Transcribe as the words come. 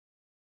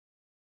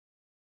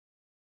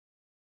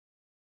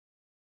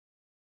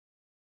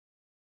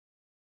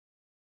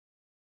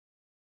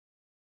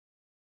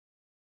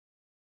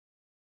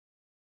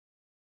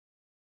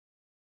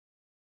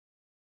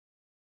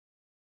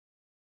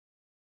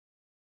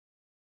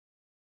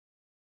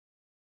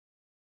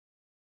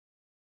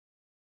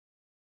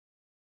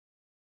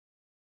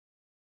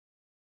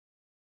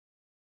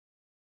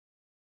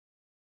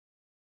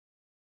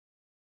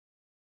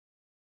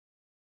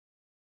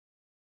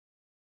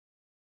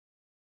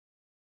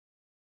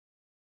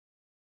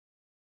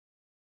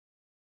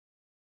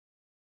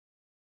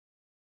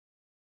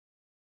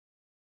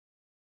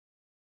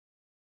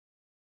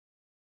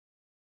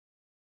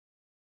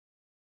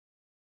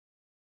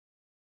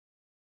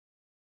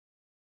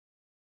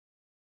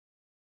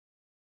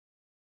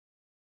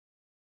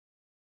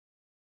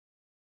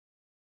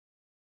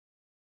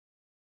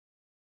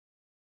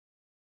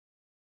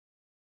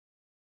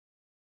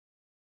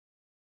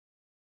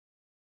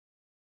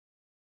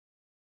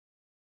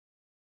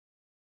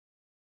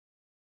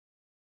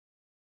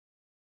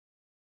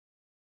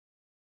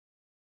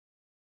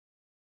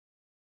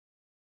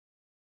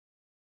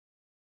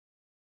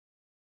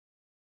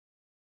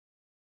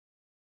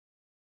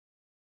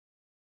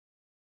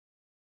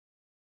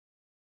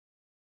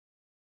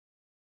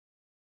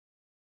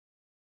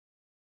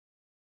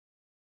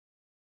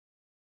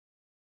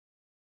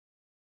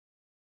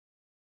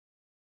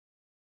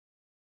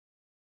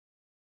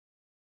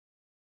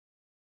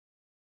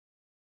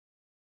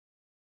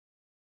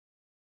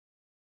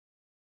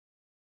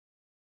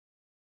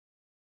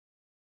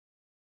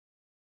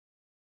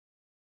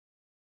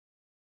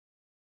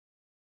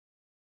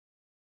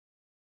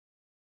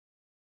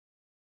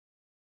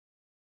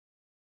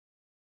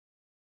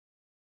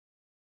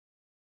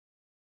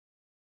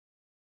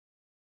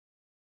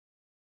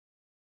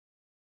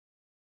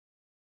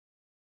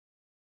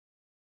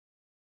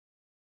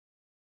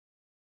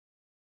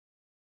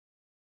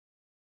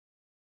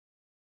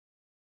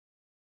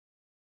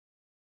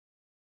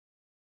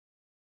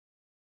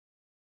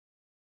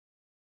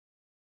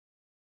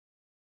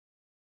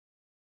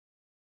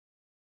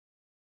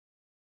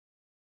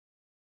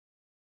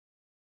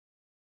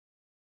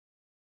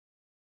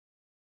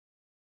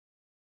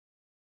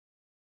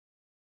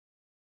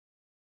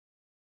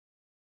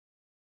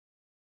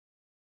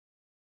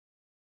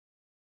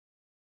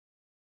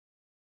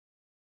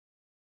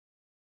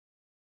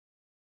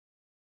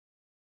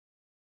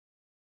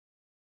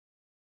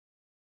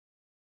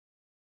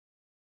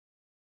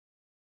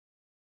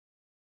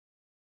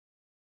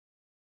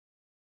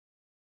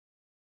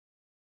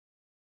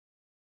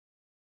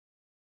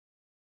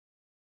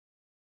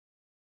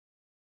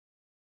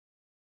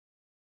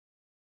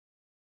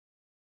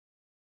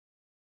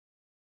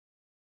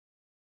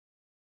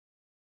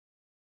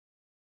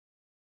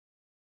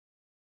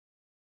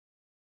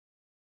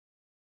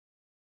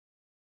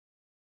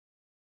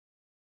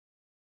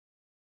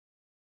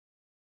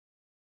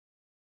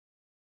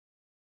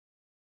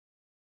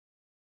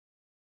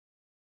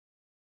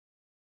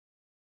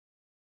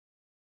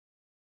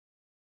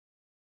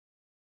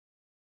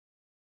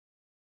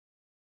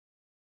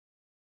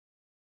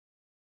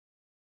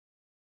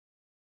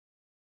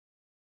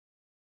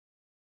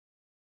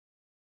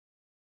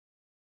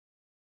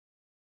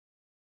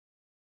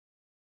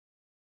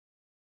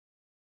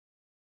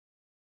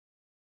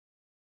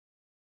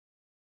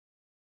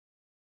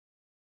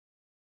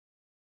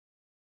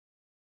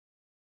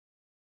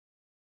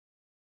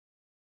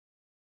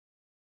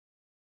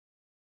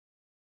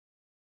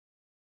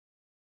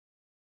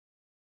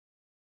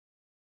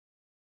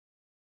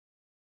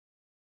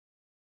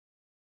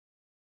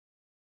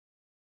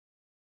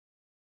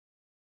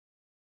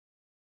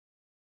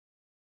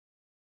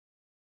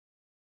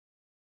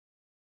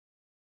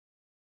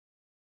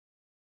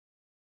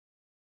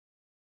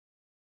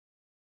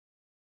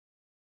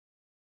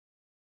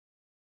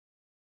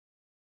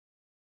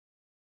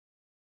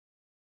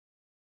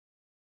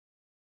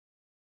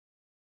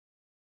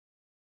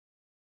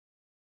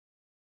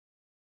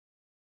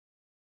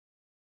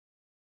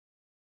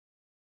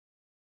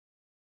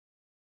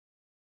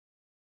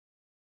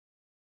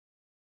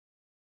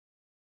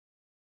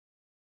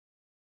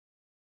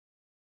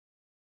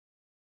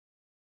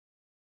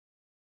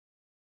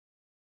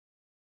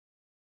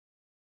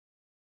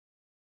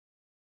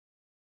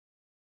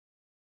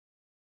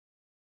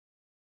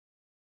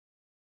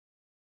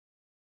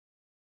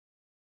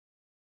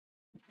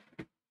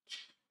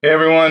Hey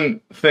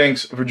everyone,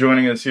 thanks for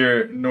joining us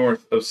here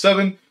north of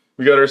 7.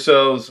 We got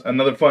ourselves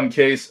another fun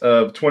case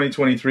of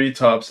 2023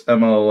 Topps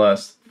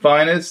MLS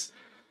Finest.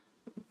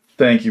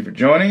 Thank you for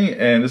joining,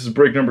 and this is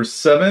break number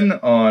 7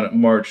 on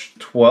March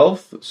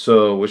 12th,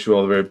 so wish you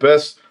all the very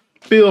best.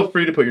 Feel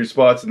free to put your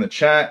spots in the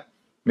chat.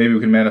 Maybe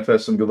we can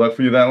manifest some good luck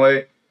for you that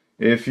way.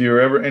 If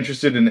you're ever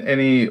interested in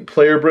any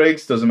player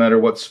breaks, doesn't matter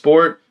what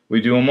sport, we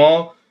do them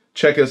all.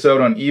 Check us out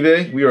on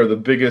eBay. We are the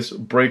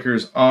biggest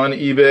breakers on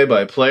eBay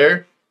by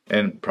player.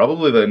 And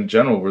probably in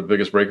general, we're the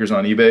biggest breakers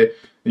on eBay.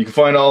 You can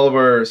find all of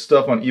our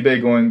stuff on eBay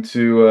going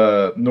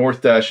to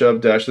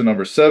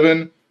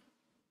north-of-7.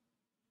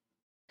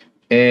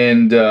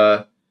 And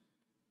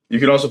you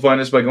can also find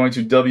us by going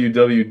to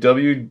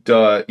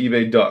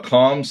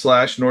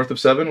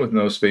www.ebay.com/north-of-7 with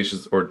no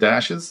spaces or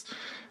dashes.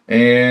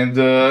 And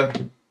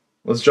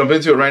let's jump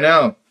into it right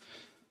now.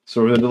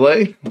 So with the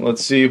delay,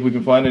 let's see if we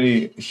can find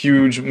any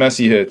huge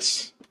messy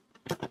hits.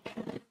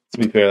 To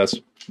be fair, that's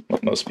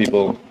what most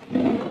people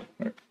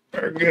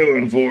are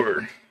going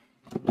for.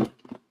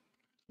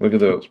 Look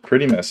at those,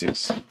 pretty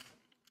messies.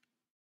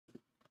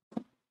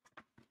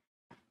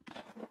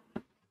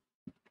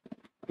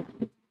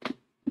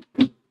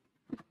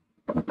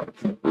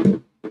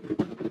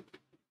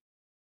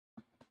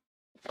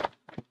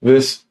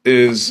 This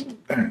is,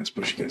 let's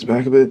push you guys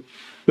back a bit.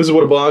 This is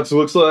what a box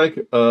looks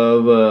like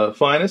of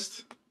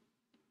Finest.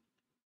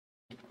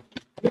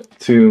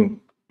 2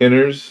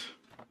 inners.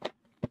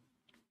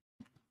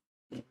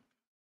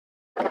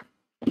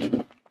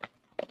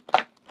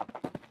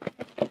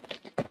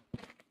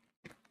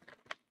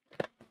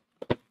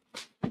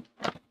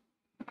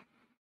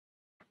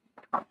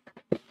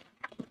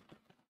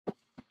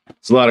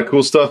 There's a lot of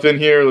cool stuff in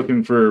here.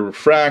 Looking for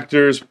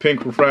refractors,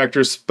 pink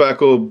refractors,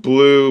 speckle,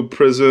 blue,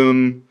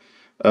 prism,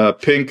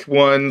 pink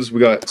ones.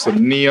 We got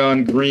some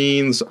neon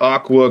greens,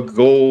 aqua,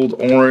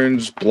 gold,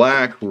 orange,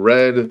 black,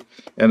 red,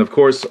 and of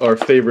course our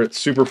favorite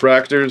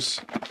superfractors.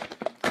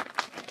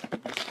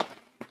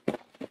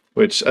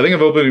 Which I think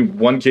I've opened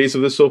one case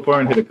of this so far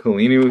and hit a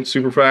Kalini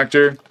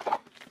superfractor.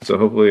 So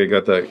hopefully I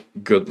got that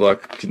good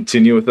luck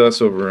continue with us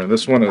over in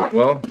this one as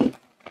well.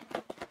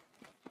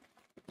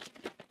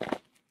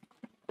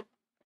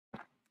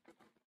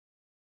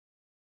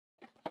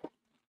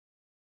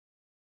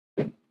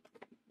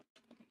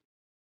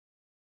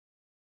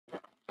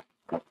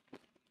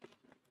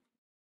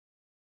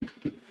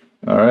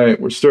 All right,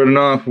 we're starting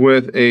off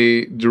with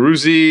a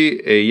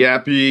Druzzi, a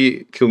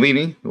Yappy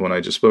Kalini, the one I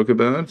just spoke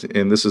about,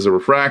 and this is a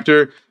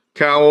refractor,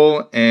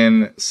 Cowl,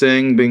 and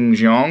Sang Bing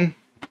Jiang.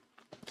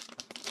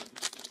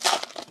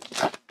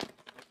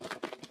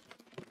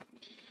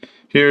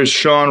 Here's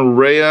Sean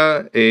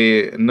Rea,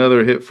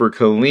 another hit for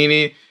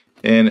Kalini,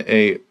 and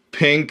a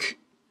pink.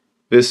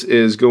 This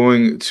is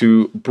going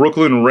to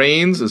Brooklyn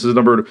Reigns. This is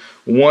numbered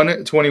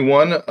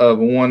 121 of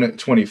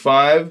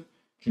 125.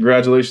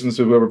 Congratulations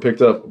to whoever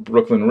picked up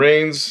Brooklyn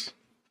Reigns.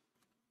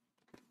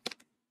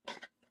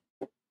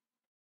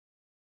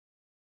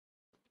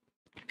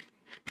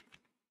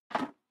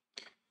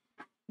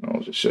 I'll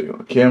just show you on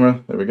the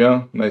camera. There we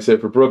go. Nice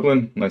hit for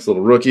Brooklyn. Nice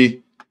little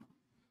rookie.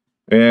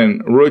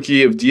 And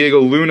rookie of Diego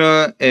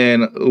Luna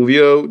and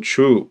Leo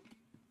Chu.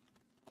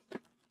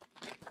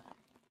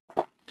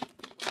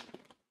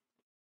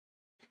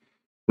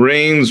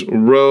 Reigns,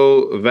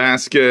 Rowe,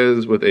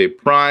 Vasquez with a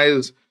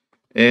prize.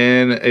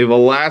 And a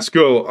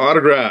Velasco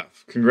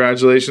autograph.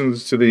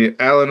 Congratulations to the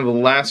Alan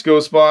Velasco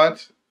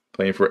spot,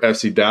 playing for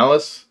FC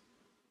Dallas.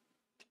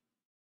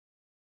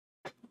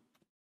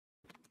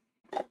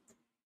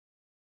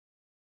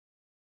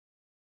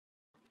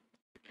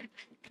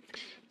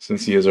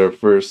 Since he is our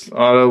first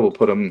auto, we'll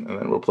put him and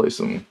then replace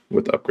him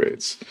with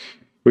upgrades.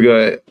 We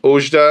got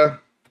Ojeda,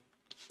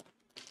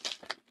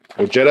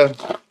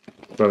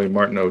 probably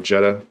Martin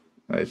Ojeda.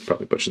 I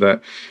probably butchered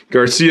that.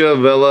 Garcia,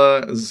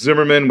 Vela,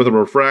 Zimmerman with a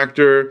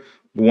refractor,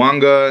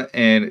 Buanga,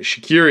 and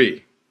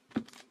Shaqiri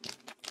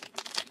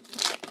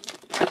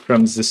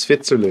from the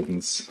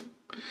Switzerland.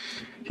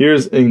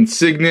 Here's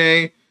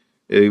Insigne,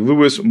 a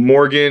Lewis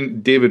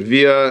Morgan, David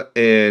Villa,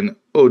 and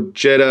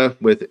Ojeda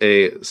with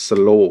a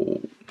slow.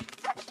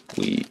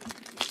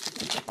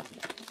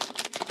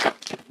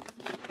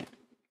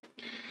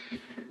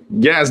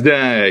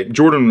 Gazdag,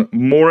 Jordan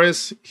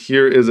Morris.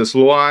 Here is a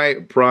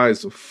Sloy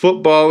prize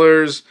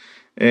footballers.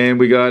 And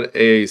we got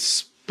a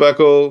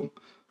speckle.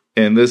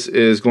 And this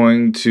is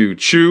going to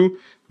Chu,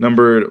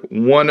 numbered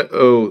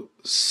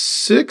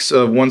 106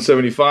 of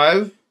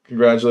 175.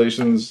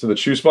 Congratulations to the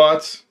Chu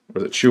spots.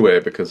 Or the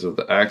Chue because of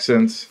the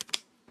accent.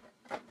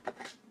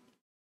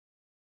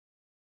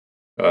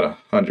 About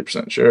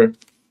 100% sure.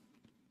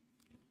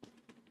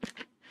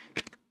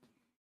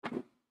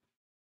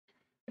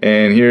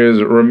 And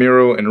here's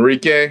Ramiro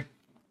Enrique.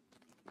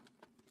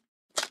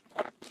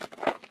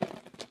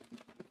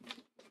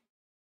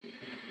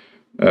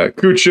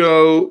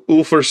 Cucho,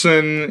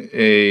 Ulferson,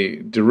 a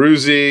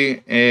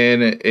Druzzi,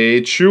 and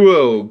a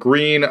Chuo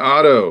green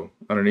auto.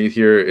 Underneath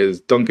here is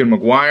Duncan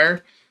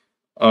McGuire.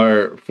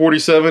 Our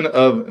 47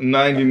 of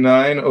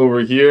 99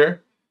 over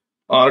here.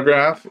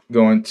 Autograph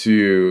going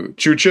to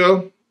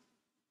Chucho.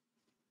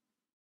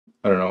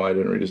 I don't know why I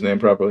didn't read his name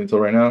properly until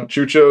right now.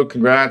 Chucho,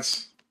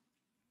 congrats.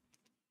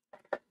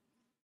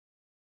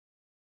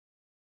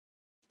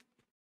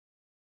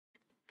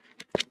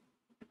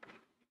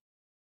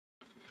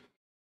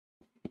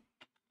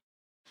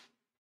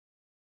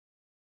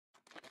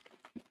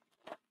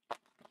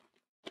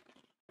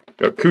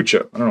 Oh,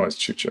 Cucho. I don't know why it's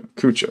Chucho.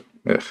 Cucho.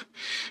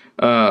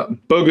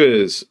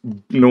 Bogas,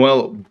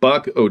 Noel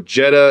Buck,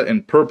 Ojeda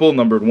in purple,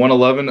 numbered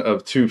 111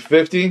 of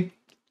 250.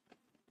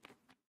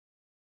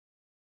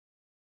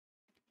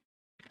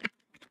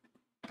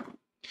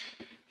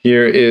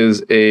 Here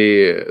is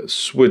a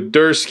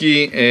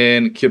Swiderski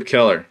and Kip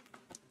Keller.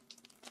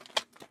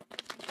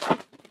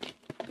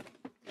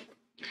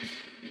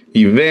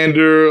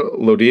 Evander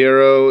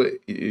Lodiero,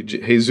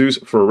 Jesus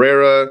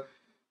Ferreira,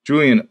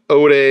 Julian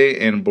Ode,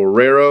 and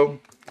Borrero.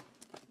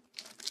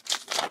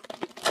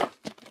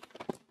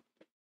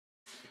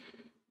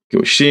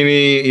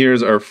 Goshini,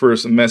 here's our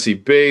first Messi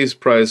base,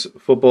 prize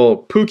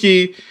football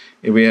Pookie.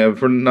 And we have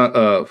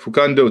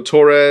Fernando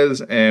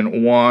Torres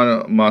and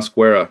Juan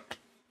Mosquera.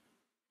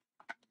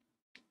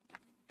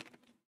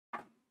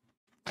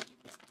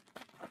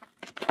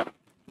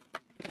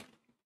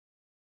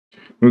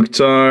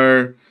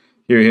 Mukhtar,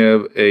 here you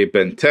have a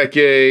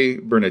Benteke,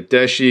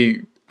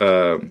 Bernadeschi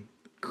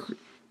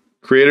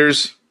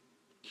creators.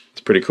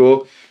 It's pretty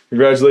cool.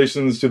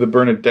 Congratulations to the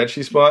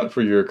Bernadeschi spot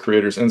for your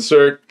creators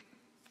insert.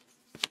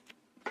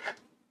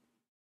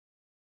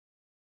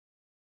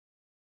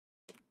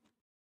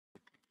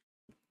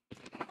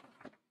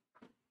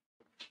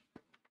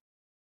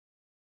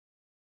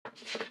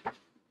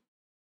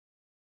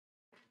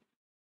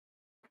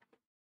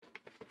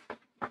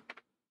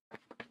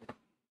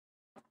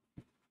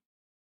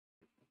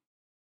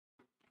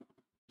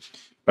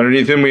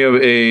 Underneath him, we have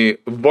a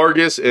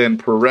Vargas and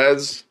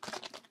Perez.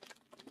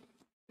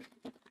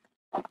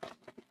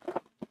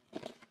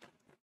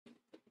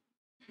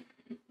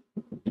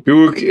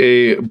 Buick,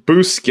 a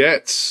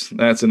Busquets.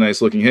 That's a nice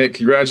looking hit.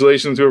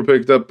 Congratulations, whoever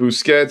picked up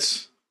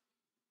Busquets.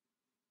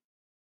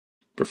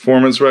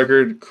 Performance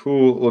record.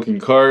 Cool looking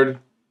card.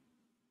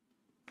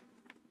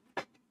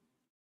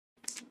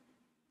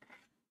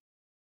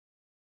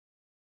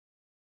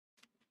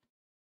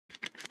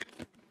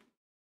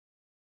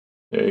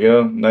 There you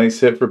go. Nice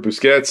hit for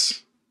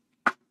Busquets.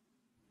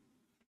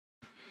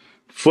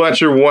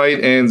 Fletcher,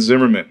 White, and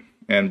Zimmerman.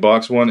 And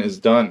box one is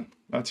done.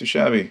 Not too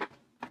shabby.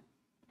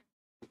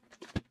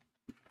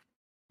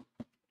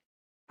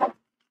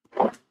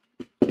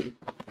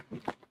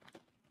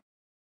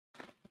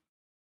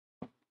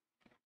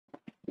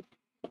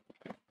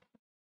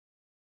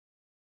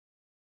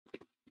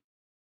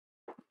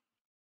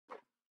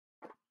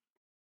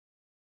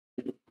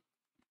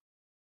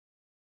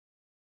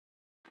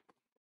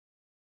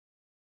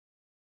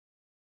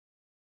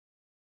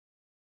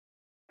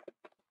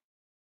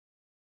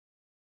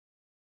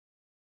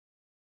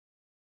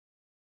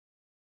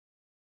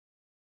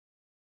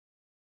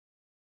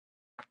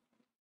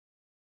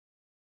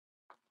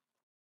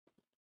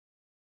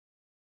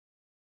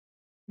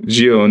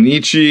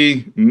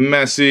 Gionici,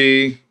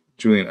 Messi,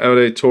 Julian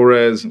Ode,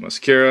 Torres,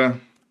 Mosquera.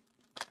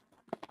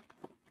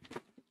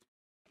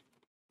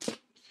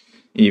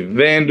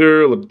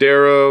 Evander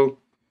Lodero.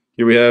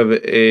 Here we have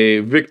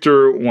a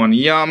Victor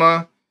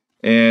Wanyama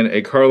and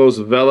a Carlos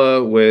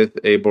Vela with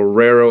a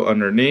Borrero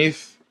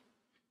underneath.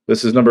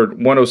 This is numbered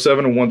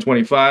 107 and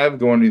 125,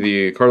 going to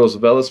the Carlos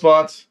Vela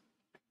spots.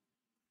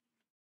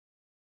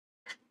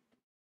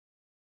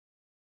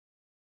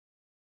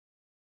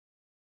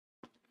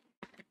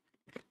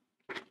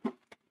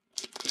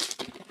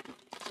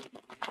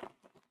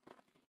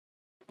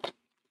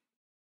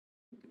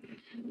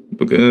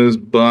 Because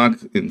Bach,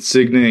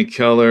 Insigne,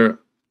 Keller,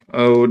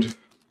 Ode.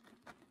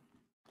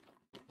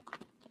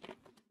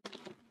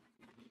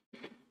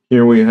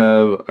 Here we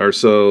have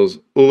ourselves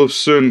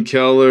Olofsson,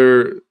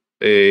 Keller,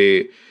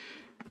 a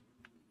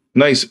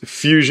nice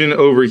fusion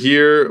over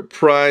here.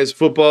 Prize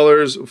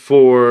footballers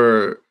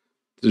for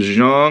De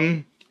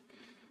Jong.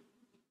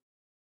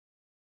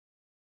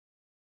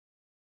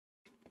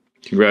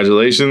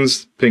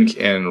 Congratulations, pink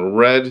and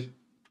red.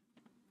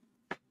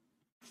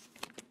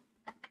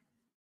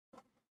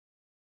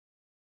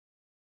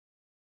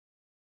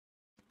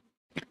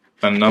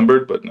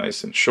 Unnumbered, but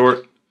nice and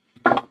short.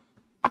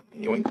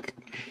 Yoink.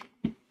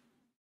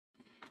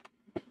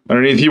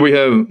 Underneath here we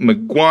have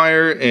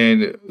Maguire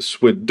and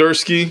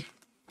Swiderski.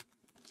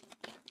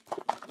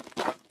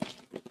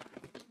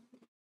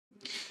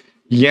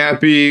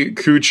 Yappy,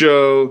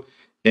 Cucho,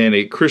 and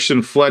a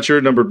Christian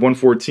Fletcher, numbered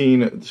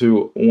 114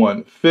 to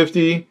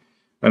 150.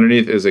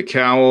 Underneath is a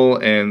Cowell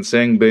and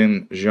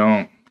Sangbin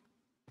Jean.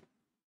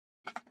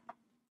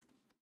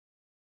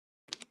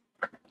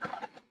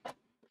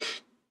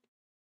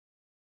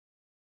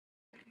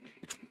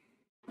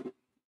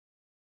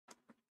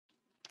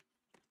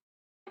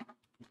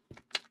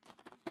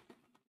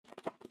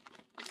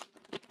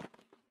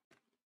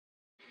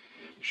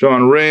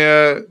 Sean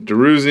Rea,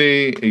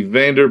 DeRuzzi,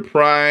 Evander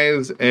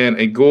Prize, and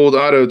a gold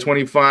auto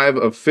 25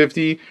 of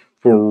 50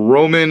 for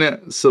Roman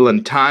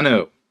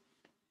Celentano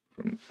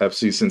from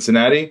FC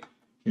Cincinnati.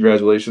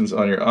 Congratulations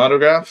on your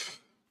autograph.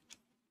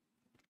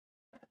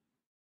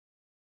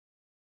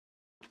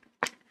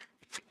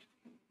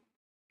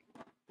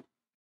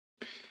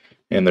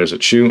 And there's a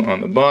chew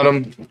on the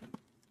bottom.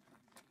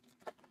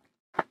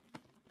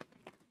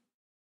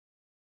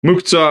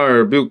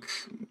 Mukhtar, Bilk,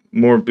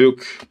 more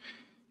Bilk.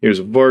 Here's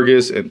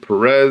Vargas and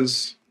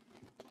Perez.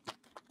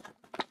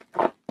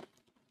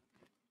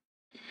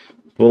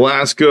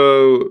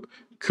 Velasco,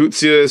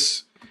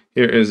 Koutsias.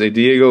 Here is a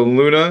Diego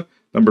Luna,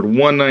 numbered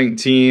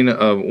 119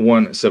 of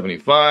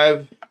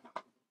 175.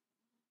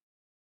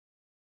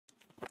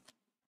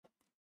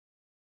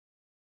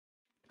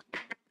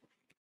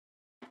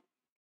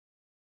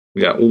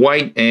 We got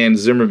White and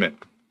Zimmerman.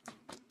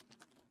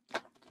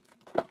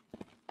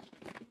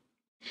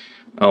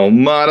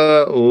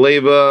 Almada,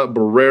 Leyva,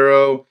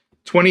 Barrero,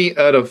 20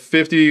 out of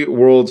 50,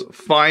 world's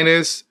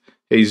finest.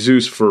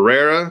 Jesus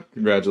Ferreira,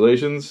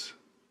 congratulations.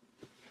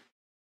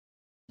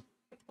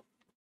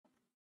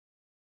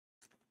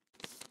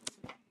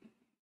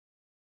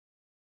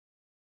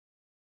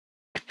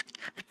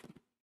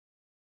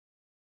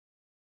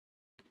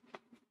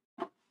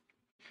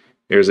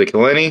 Here's a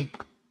Kaleni,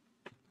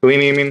 I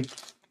mean.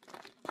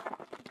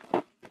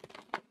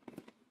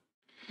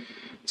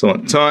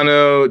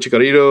 Solentano,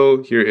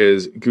 Chicharito. Here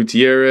is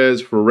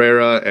Gutierrez,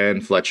 Ferreira,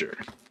 and Fletcher.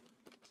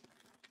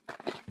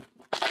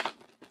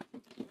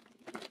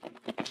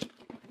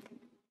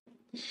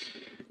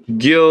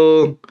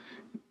 Gil,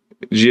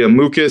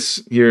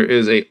 Giamukis. Here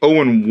is a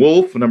Owen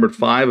Wolf, numbered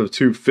 5 of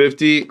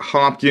 250.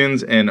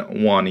 Hopkins and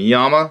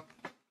Wanyama.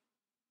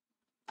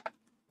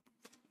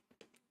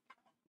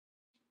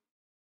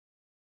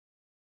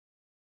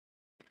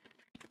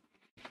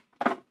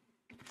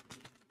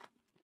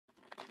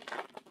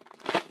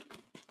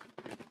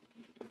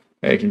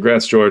 Hey,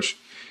 congrats, George.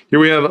 Here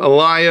we have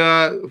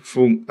Alaya,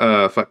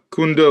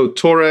 Facundo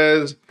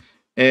Torres,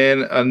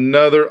 and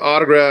another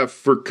autograph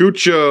for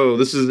Cucho.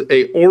 This is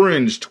a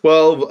orange,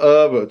 12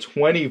 of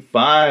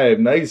 25.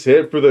 Nice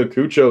hit for the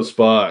Cucho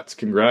spots.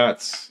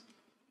 Congrats.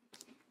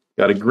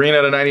 Got a green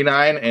out of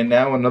 99, and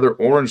now another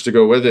orange to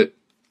go with it.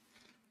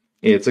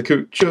 It's a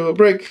Cucho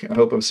break. I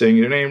hope I'm saying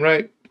your name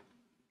right.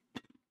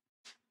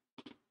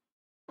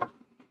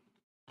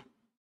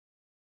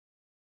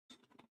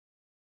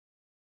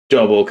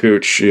 Double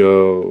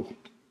Cucho.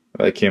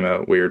 That came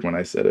out weird when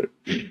I said it.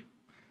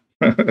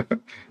 I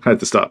had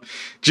to stop.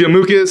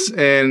 Giamukis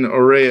and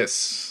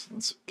Oreas.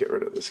 Let's get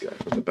rid of this guy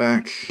from the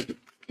back.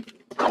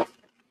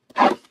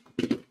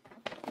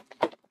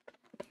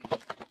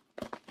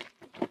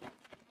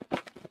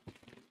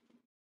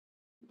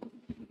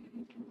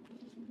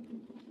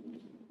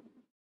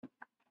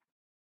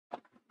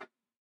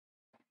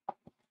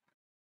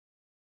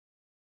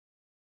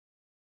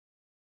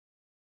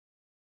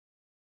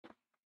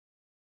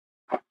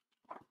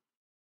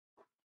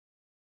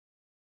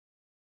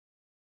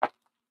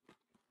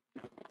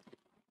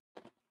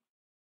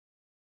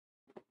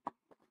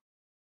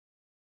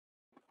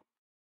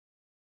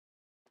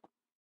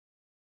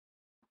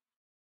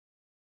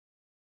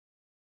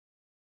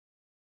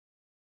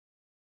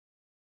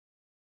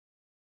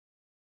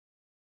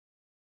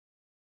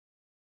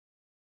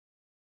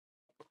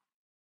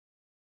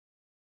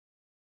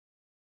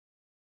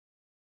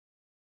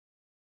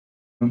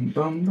 Bum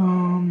bum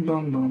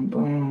bum bum bum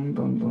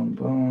bum bum bum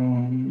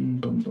bum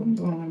bum bum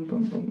bum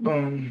bum bum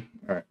bum.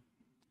 All right.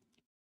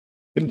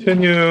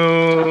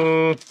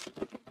 Continue.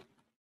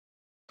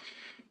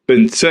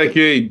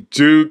 Benteke,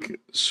 Duke,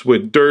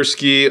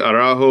 Swiderski,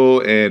 Araujo,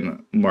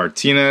 and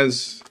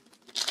Martinez.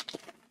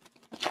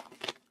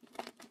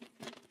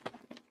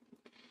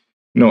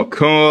 Noah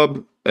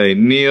Cobb, a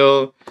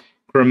Neil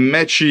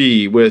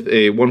Kremechi with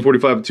a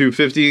 145 of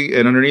 250,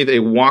 and underneath a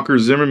Walker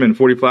Zimmerman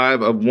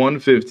 45 of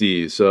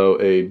 150.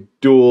 So a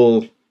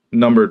dual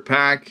numbered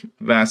pack.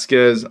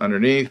 Vasquez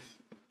underneath.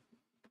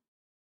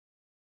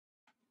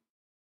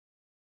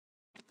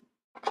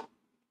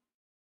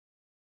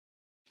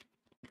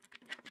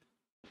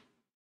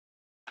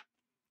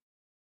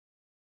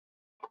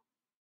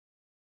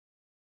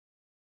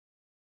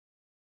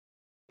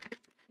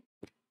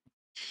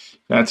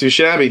 Not too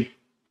shabby.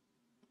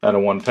 Out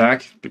of one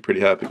pack. Be pretty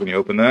happy when you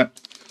open that.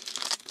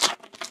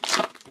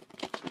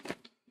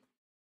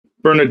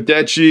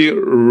 Bernadecchi,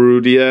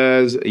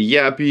 Rudiaz,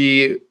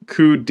 Yappi,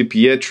 Cu Di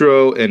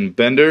Pietro, and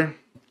Bender.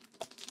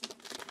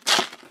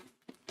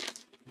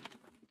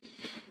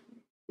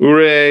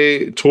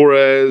 Ure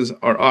Torres.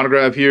 Our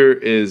autograph here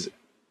is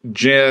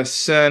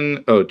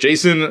Jason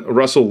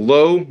Russell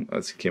Lowe.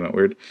 That came out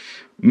weird.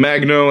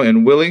 Magno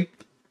and Willie.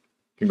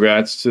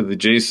 Congrats to the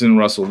Jason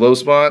Russell Lowe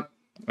spot.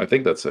 I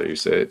think that's how you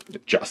say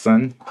it.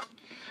 Jason.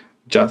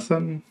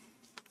 Jason.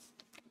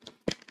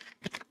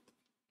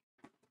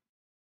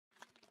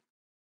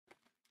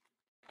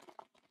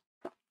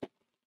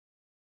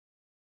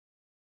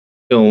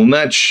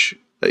 Ilnech.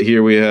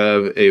 Here we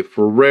have a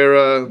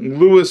Ferreira.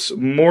 Lewis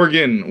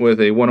Morgan with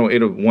a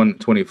 108 of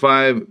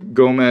 125.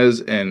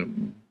 Gomez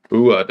and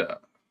Buada.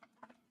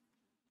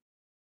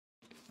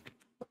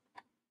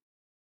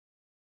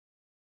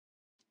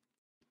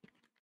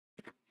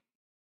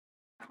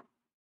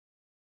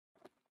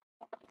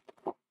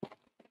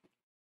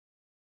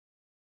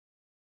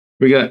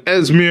 We got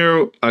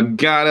Esmir,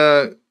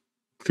 Agata,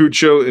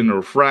 Cucho in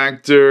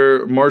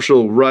Refractor,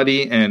 Marshall,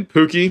 Ruddy, and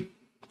Pookie.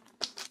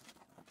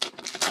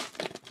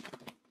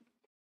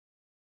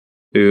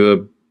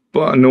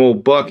 Noel,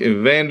 Buck,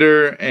 and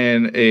Vander,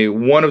 and a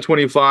 1 of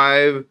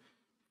 25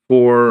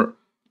 for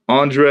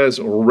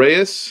Andres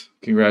Reyes.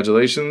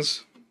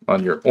 Congratulations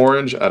on your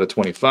orange out of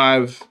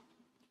 25.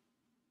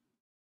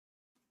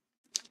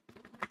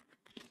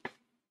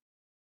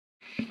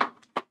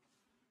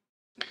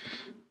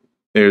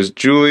 There's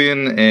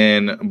Julian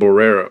and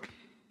Borrero.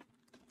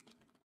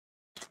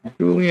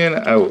 Julian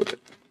out.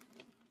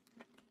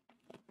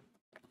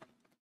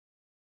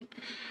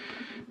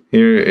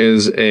 Here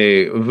is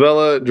a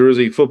Vela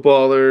Jersey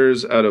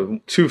Footballers out of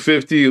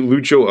 250,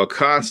 Lucho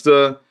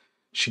Acosta,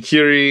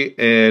 Shaqiri,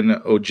 and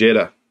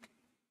Ojeda.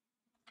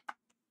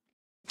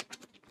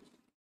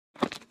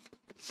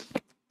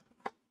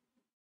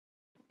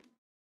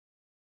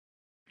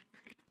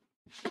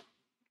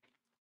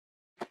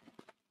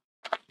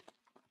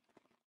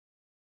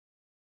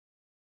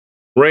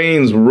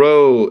 Reigns,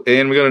 Rowe,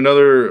 and we got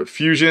another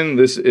fusion.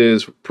 This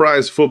is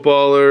Prize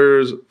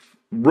Footballers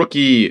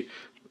rookie.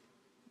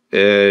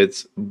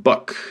 It's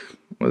Buck.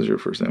 What is your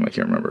first name? I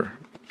can't remember.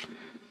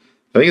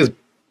 I think it's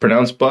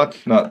pronounced Buck,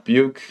 not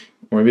Buke.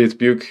 Or maybe it's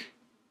Buke.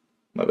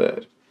 My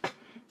bad.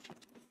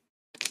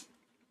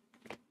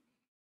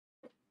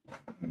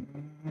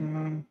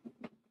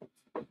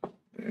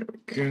 There we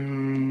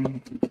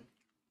go.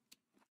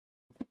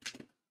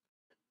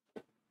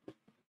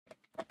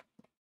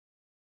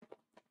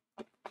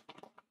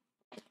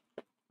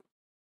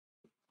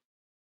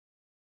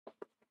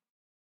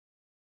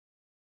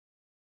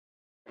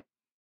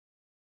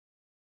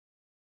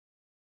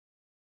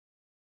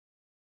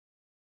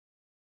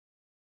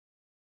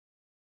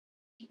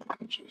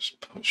 I'll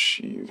just push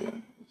you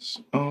guys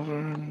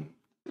over.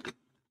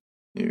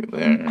 You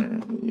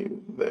there,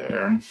 you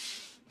there.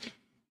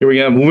 Here we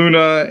have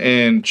Luna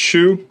and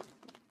Chu.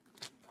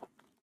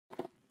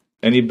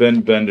 Any Ben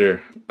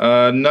Bender.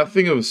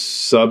 Nothing of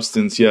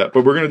substance yet,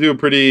 but we're going to do a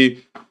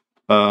pretty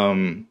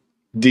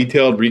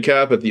detailed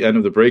recap at the end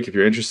of the break if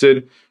you're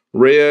interested.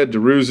 Rhea,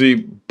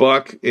 DeRuzzi,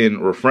 Buck in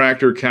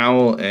Refractor,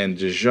 Cowell, and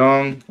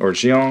Jiang.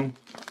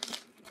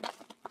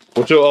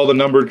 We'll show all the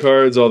numbered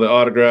cards, all the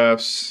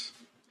autographs.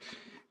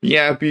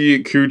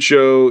 Yappy,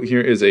 Cucho. Here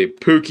is a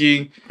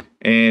Pookie.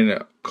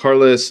 And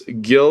Carlos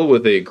Gil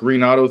with a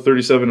green auto,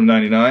 37 of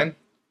 99.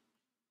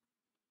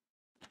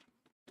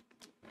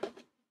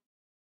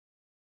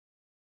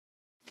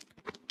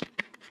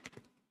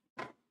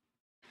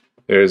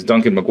 There's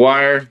Duncan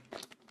McGuire.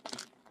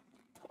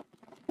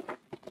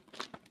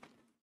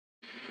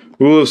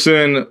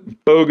 Olofsson,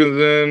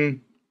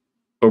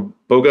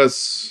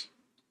 Bogus.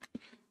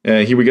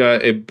 And here we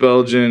got a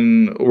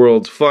Belgian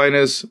World's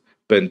Finest,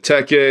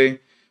 Benteke,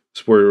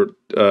 Swiderski,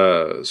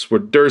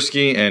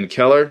 and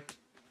Keller.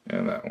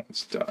 And that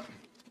one's done.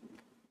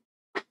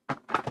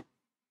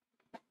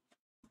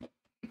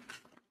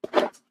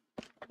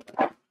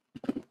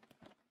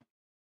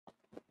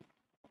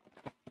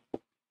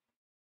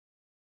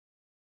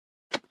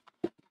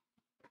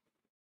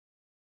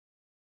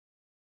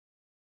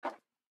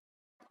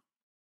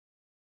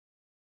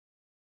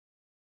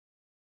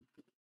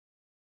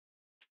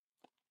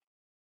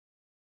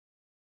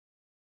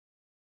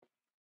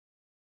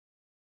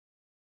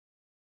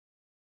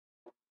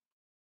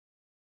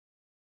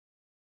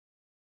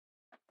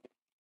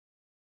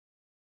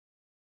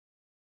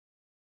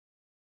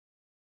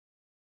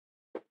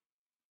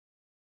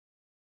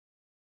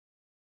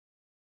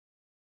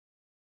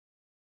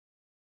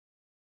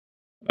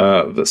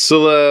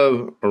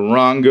 Vasilev,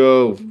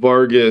 Arango,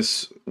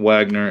 Vargas,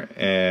 Wagner,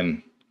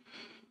 and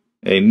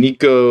a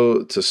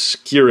Nico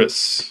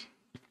Taskiris.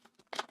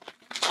 I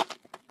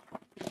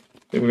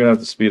think we're going to have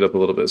to speed up a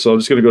little bit. So I'm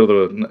just going to go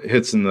to the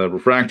hits and the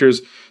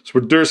refractors.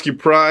 Swiderski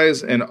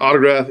Prize and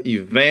autograph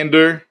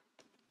Evander.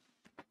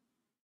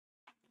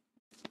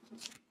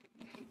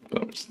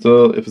 But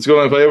still,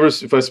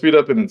 if I speed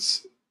up and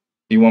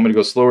you want me to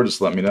go slower,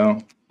 just let me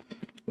know.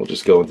 We'll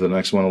just go into the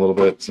next one a little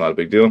bit. It's not a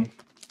big deal.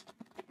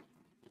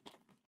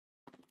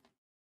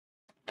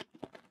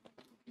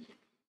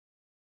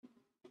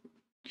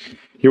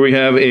 Here we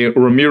have a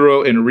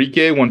Ramiro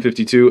Enrique,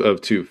 152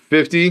 of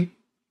 250.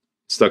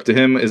 Stuck to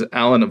him is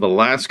Alan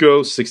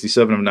Velasco,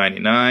 67 of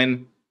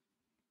 99.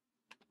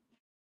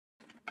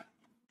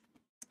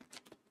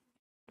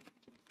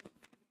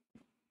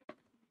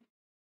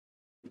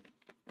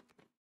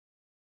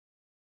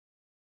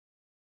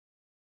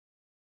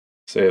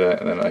 Say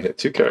that, and then I hit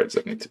two cards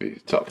that need to be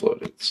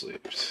top-loaded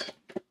sleeves.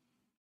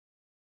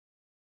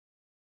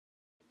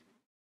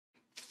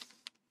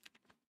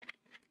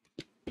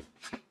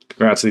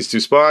 Congrats to these two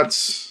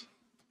spots.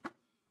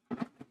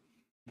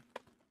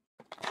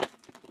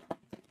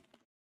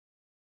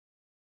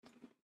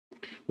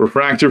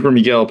 Refractor for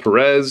Miguel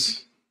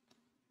Perez.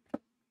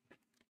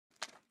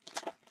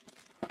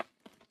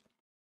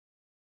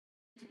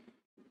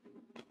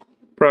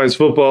 Prize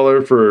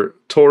Footballer for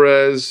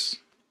Torres.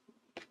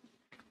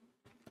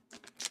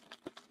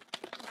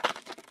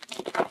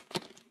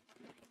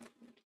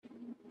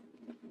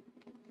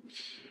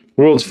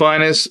 World's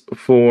Finest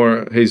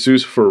for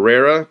Jesus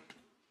Ferreira.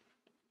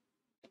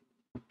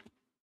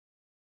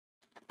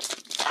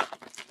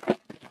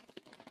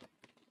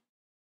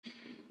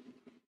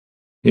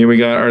 Here we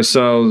got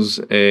ourselves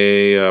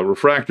a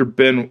refractor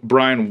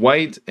Brian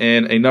White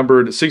and a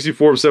numbered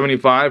 64 of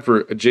 75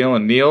 for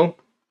Jalen Neal.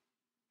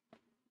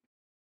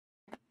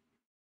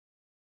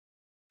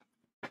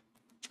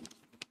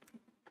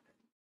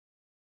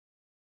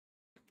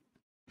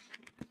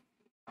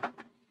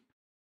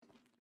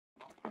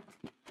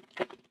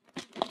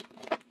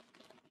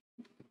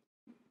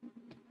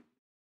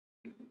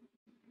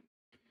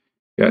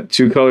 Got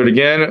two colored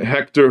again.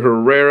 Hector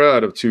Herrera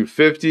out of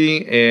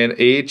 250. And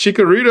a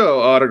Chicharito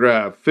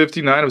autograph,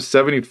 59 of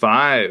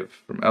 75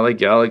 from LA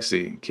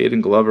Galaxy.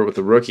 Caden Glover with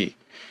the rookie.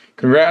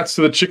 Congrats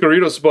to the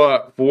Chicharito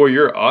spot for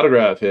your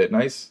autograph hit.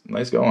 Nice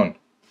going.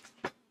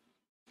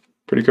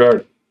 Pretty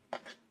card.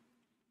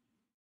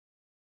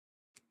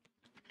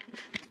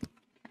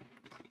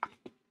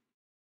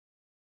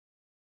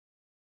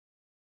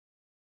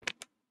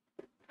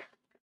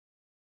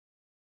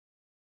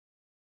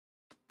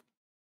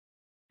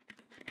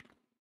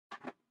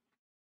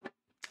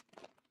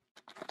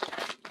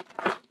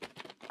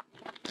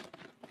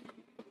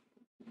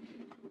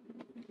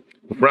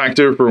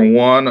 Refractor for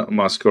Juan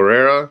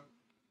Mascarera.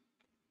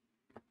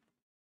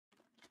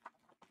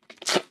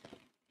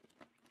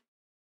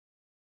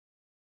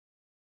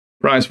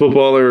 Prize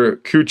footballer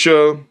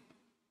Cucho.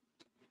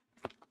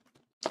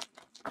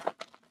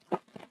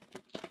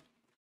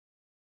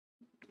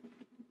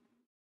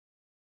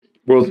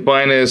 World's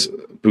Finest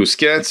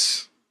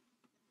Busquets.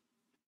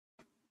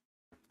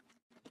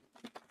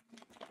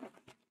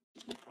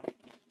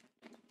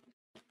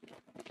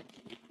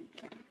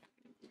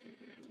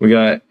 We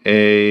got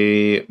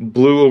a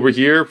blue over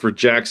here for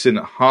Jackson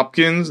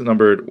Hopkins,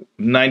 numbered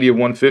 90 of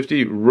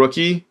 150,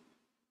 rookie.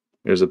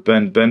 There's a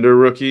Ben Bender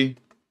rookie.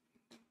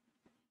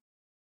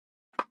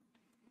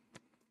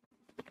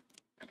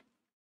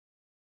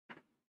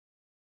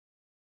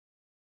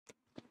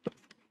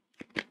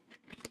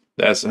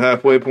 That's the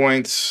halfway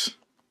points.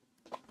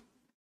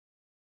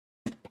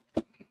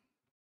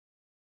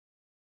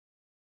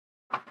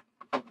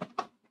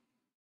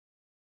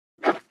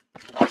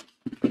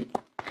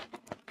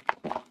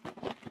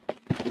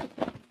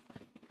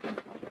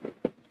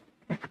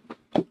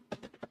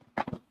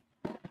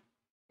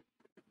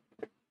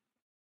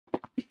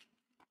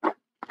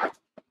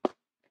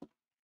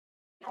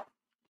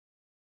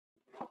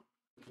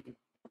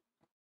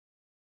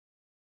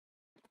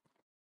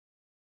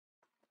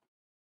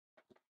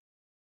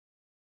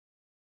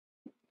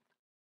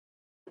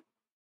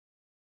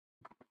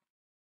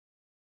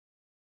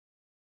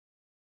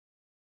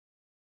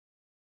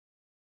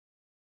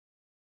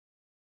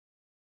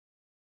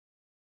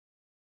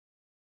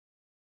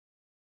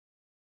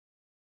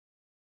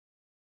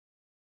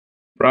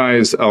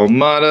 Prize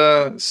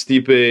Almada,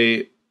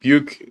 Stipe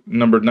Buke,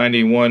 number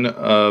 91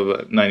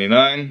 of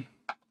 99.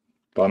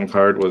 Bottom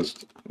card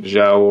was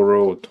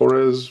João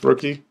Torres,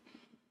 rookie.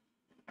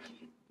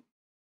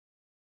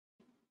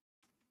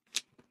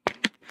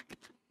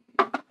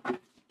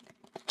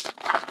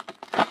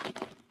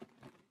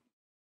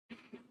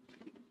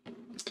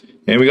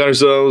 And we got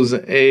ourselves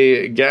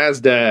a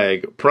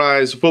Gazdag,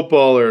 prize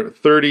footballer,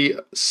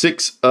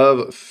 36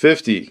 of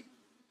 50.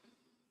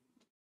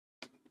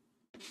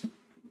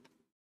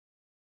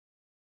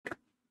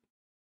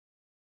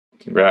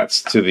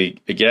 Congrats to the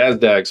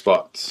Gazdag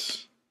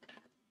spots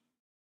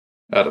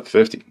out of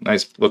 50.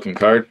 Nice looking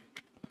card.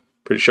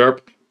 Pretty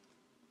sharp.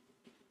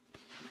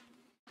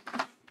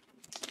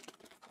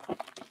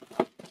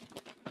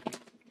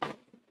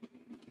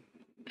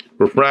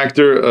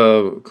 Refractor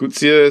of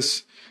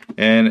Kutsias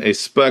and a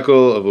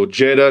speckle of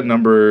Ojeda,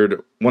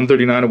 numbered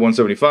 139 of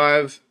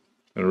 175.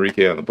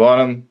 Enrique on the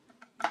bottom.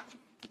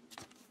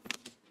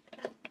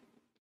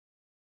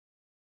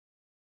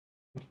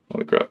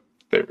 Holy crap.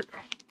 There we go.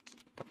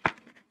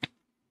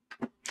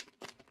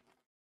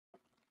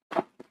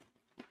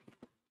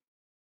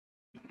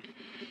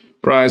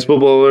 Prize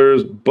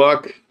footballers,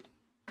 Buck.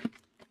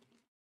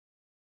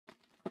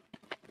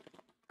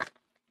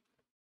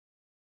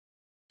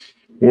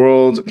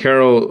 World's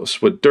Karol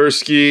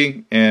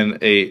Swiderski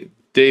and a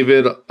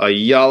David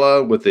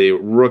Ayala with a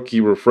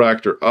rookie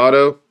refractor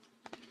auto.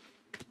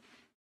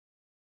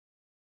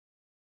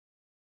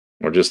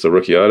 Or just a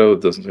rookie auto.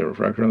 It doesn't say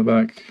refractor on the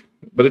back,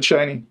 but it's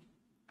shiny.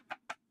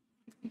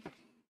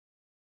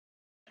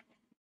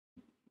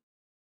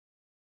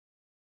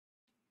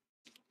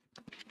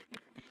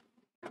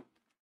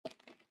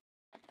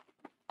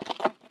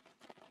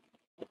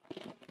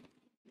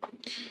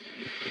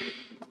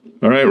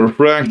 All right,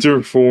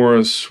 refractor for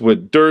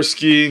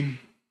Swiderski.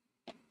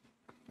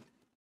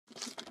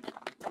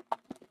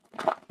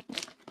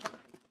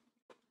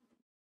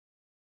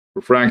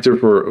 Refractor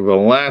for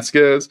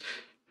Velasquez.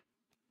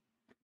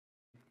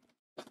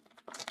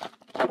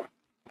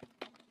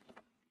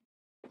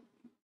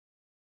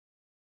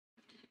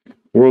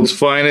 World's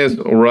Finest,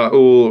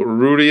 Raul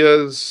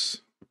Rudias.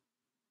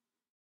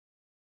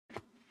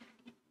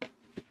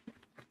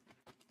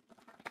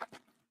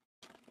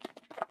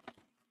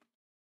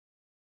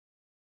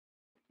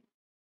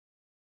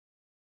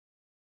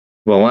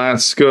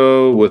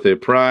 Velasco with a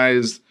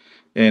prize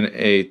and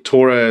a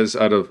Torres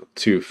out of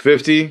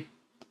 250.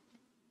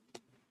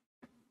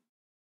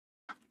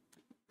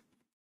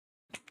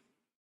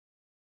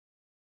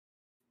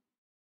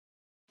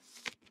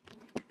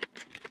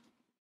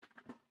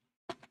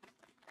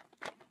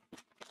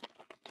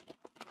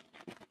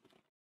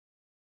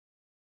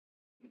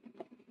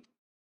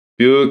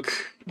 Buick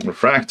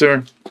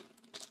Refractor.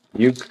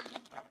 Buick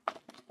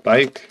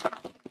Bike.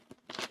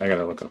 I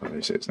gotta look up how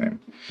they say his name.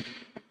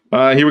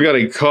 Here we got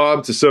a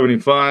Cobb to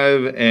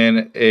 75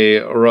 and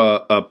a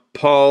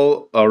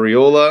Paul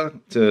Arriola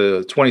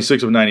to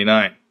 26 of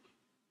 99.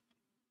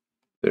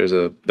 There's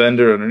a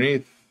Bender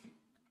underneath.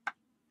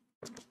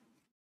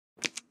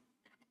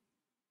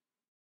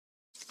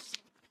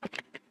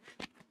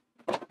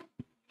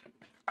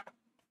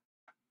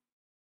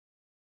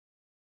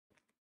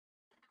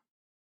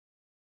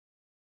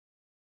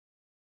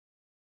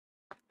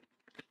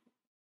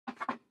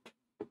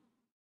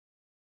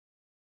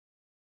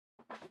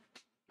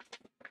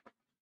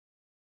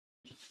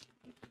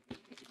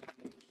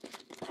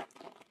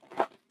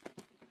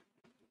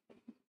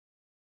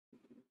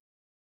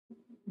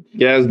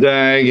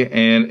 Gazdag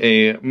and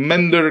a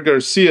Mender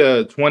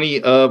Garcia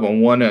 20 of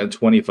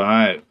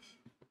 125.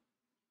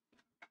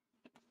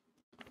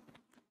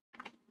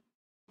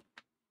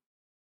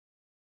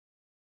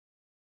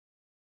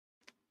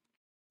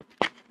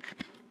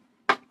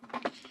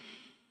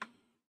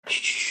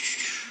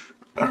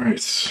 All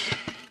right.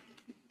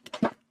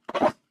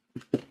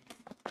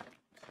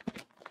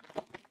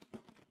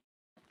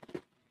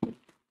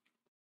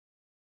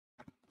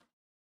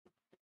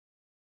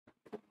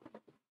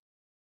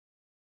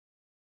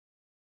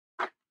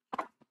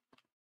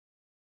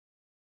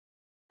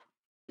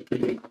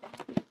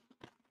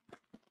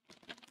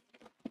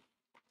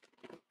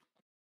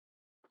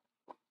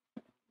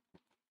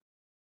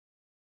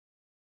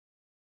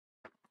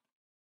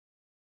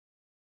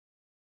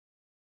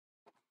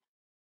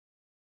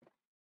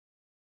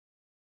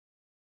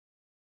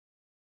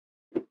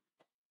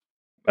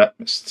 That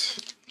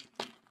missed.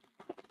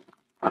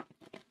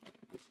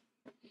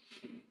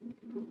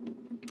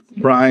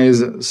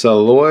 Prize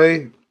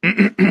Saloy.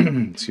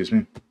 Excuse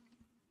me.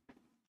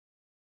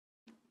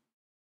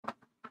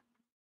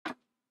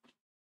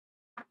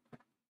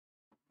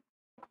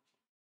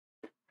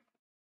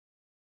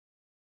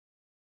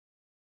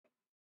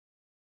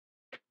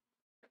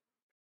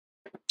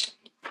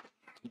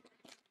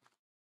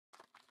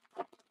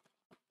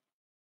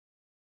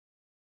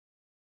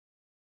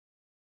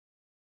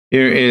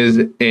 Here is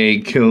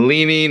a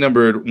Chiellini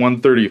numbered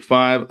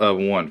 135 of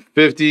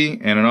 150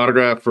 and an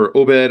autograph for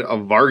Obed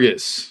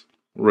Vargas.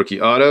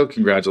 Rookie auto.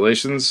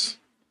 Congratulations.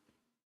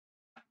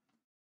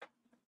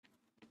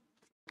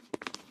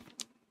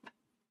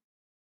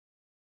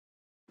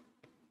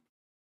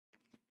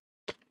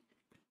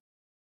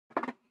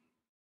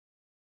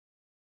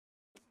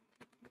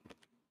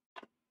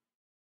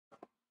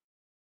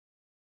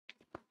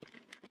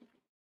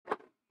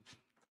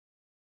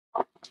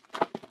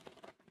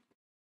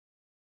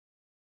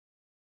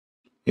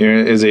 Here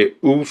is a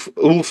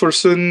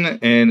Ulferson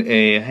and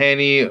a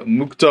Hani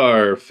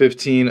Mukhtar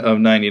 15 of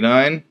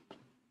 99.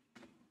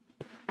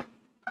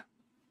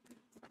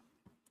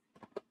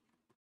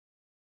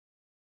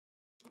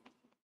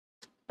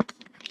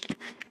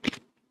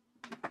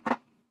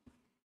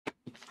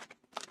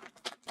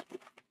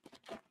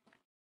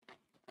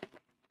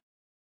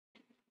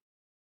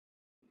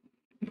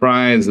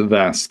 Prize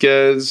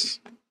Vasquez.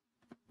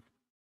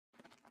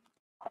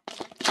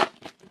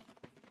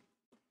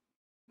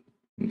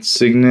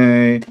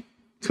 Insigne.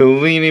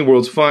 Chiellini,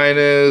 World's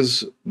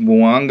Finest.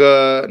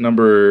 Mwanga,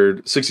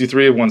 numbered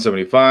 63 of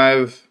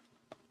 175.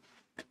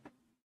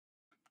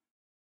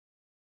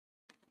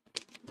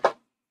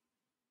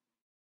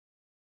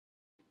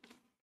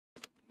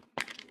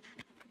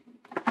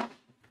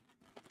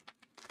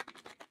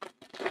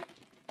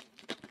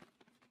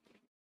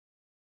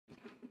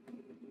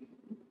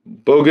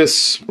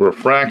 Bogus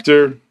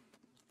Refractor.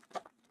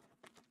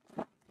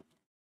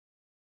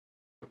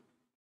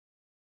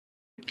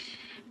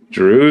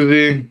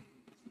 Jeruzzi.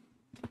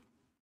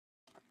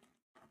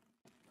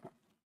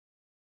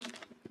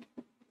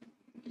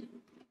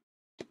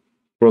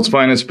 World's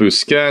Finest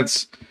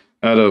Busquets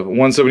out of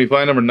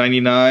 175, number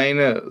 99,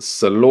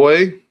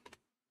 Saloy.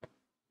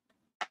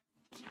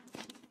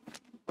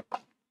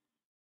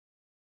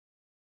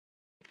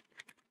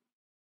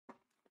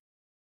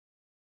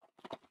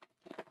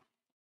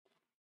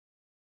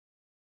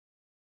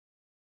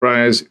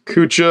 Prize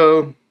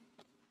Cucho.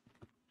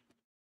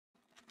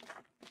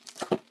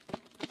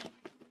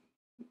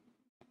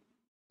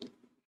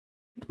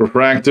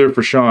 Refractor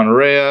for Sean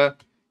Rea.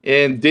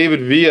 And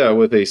David Villa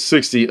with a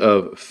 60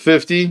 of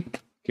 50.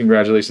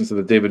 Congratulations to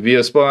the David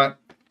Villa spot.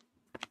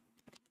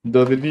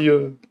 David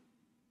Villa.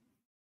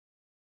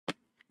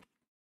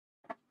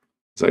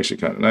 It's actually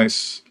kind of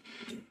nice.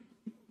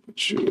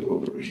 Put you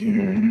over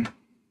here.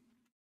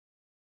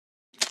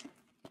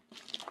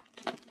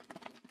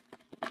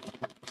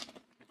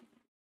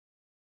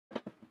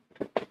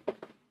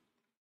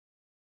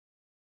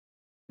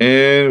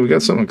 And we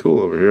got something cool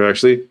over here,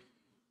 actually.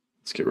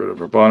 Let's get rid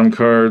of our bottom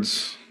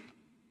cards.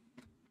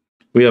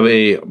 We have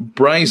a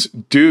Bryce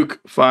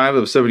Duke 5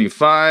 of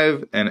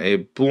 75 and a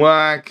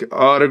black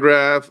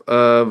autograph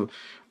of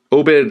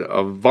Obed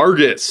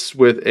Vargas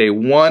with a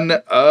 1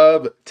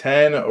 of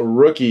 10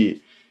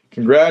 rookie.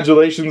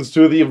 Congratulations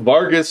to the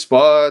Vargas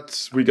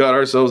spots. We got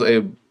ourselves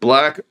a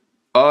black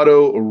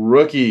auto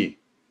rookie.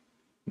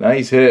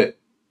 Nice hit.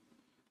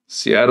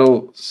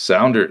 Seattle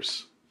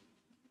Sounders.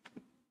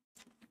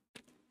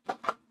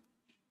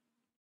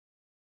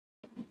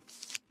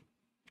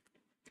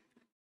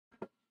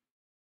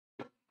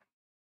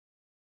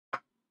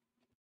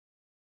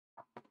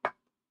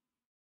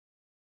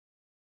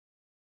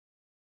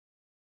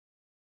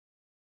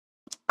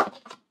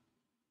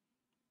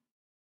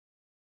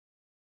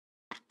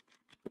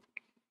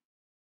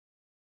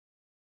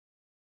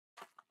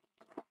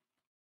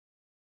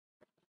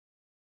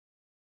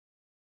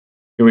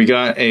 Here we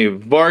got a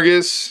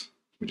Vargas,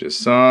 we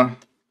just saw,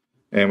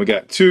 and we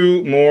got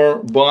 2 more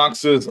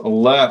boxes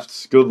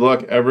left. Good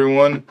luck,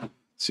 everyone. Let's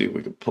see if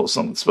we can pull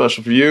something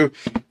special for you.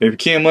 If you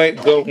came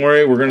late, don't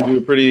worry. We're going to do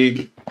a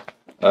pretty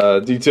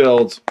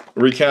detailed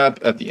recap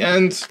at the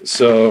end.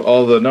 So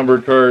all the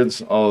numbered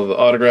cards, all the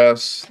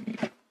autographs,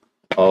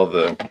 all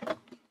the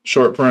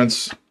short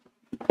prints.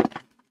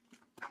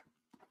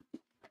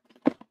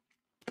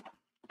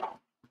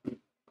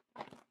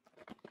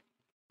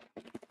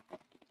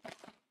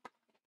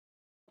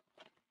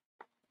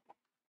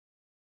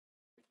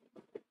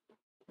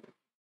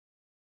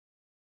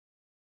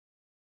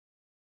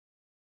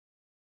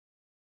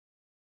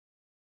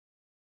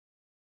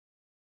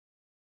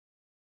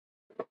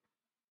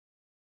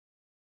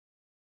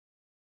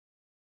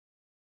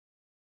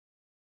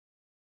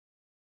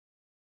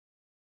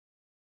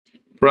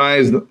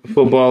 Prized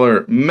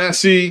footballer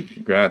Messi.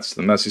 Congrats to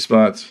the Messi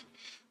spots.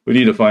 We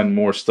need to find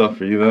more stuff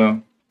for you,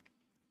 though.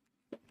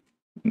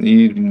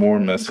 Need more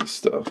Messi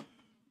stuff.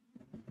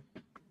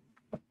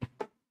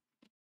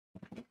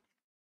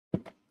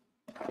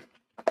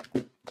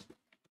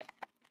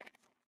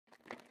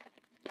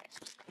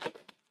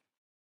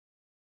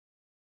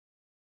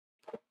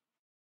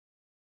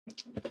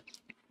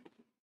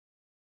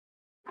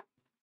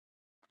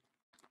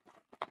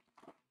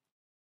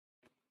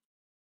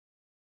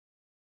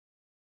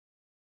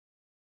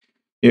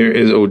 Here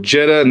is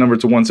Ojeda, number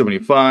to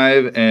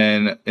 175,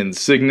 and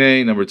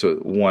Insigne, number to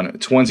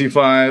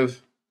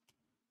 125.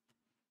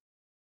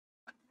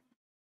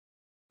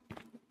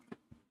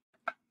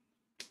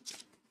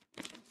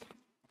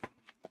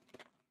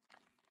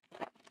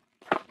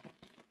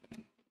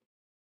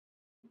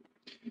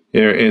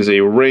 Here is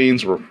a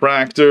Reigns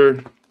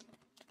refractor.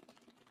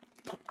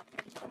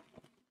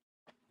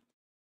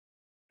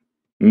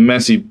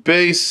 Messi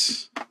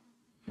base.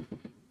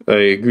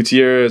 A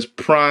Gutierrez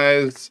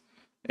prize.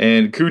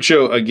 And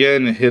Cucho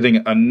again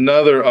hitting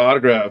another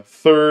autograph.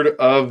 3rd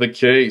of the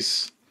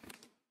case.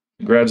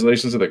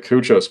 Congratulations to the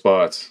Cucho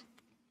spots.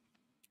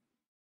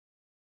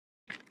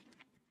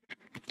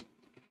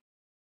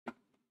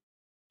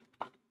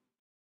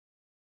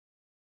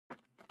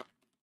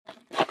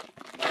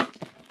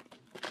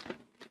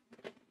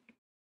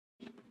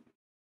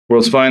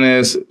 World's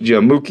Finest,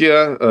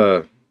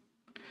 Giacomakis.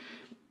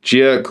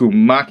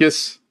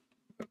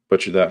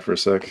 Butchered that for a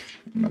sec.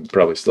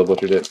 Probably still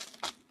butchered it.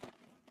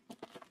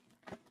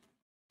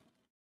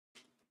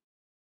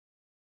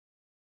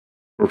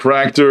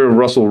 Refractor,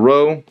 Russell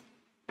Rowe.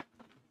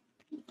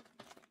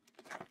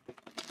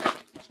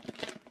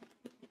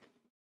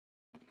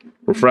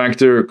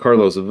 Refractor,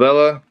 Carlos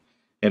Vela.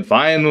 And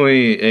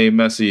finally, a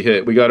Messi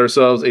hit. We got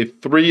ourselves a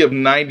 3 of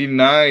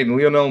 99,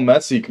 Lionel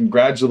Messi.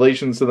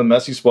 Congratulations to the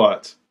Messi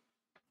spot.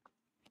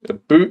 A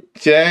boot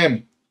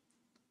game.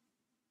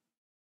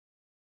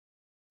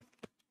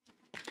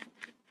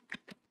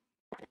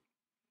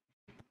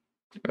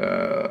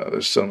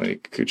 There's so many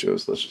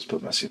Cuchos. Let's just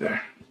put Messi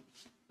there.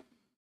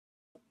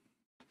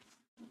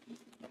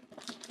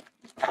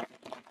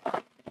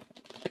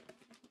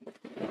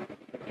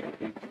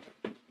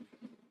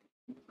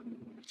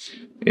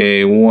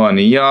 A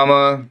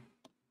Wanyama.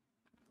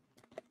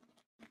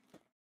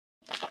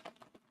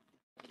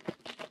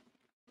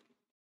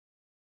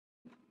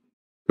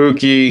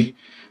 Pookie.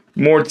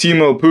 More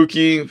Timo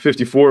Pookie,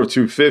 54 of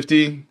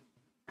 250.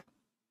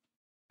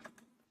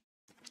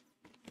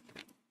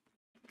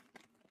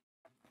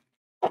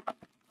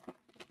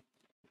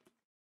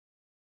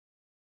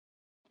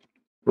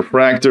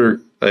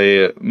 Refractor,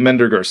 a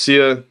Mender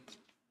Garcia.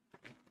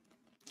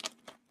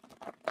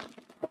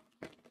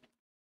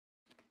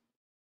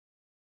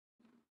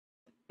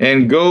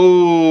 And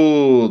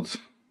gold.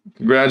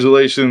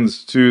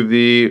 Congratulations to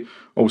the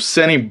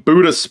Oseni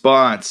Buddha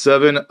spot.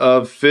 7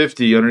 of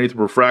 50 underneath the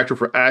refractor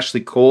for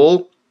Ashley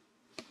Cole.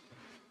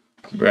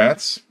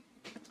 Congrats.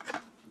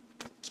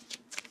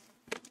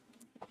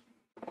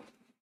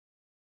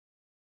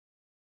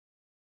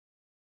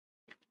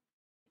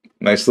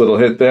 Nice little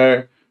hit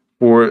there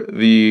for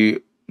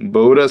the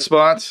Boda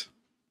spot.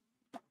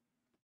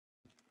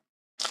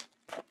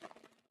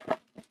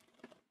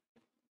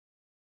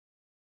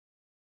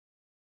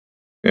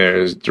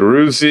 There's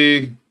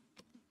Derusi,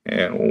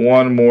 and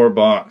one more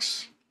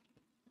box.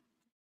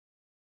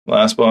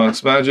 Last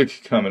box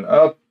magic coming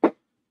up.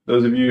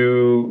 Those of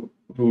you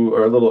who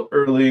are a little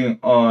early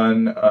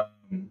on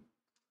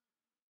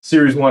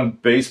Series 1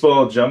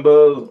 baseball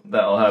jumbo,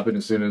 that'll happen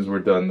as soon as we're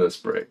done this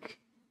break.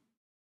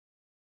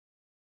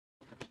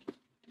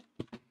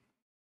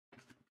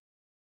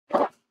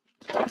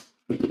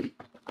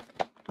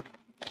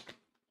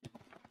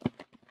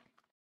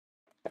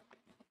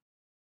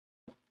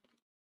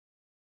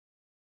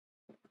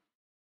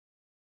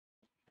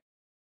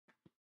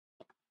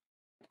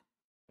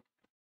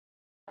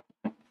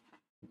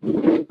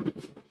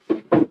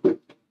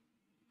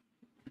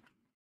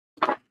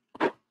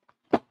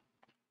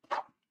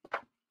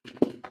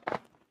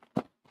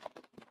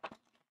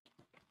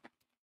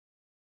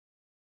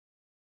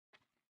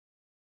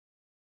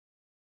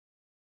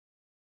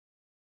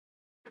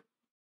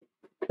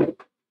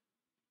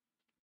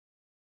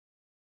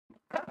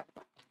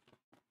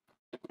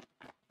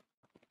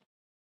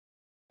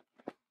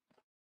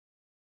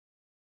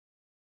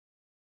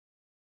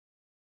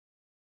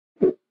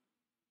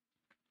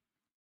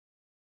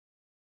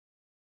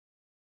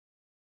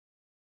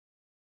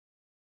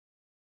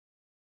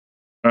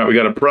 All right, we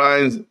got a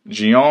prize,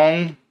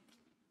 Jeong.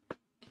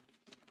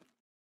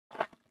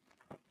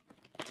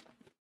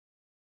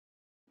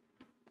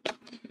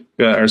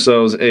 Got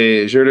ourselves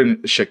a Jordan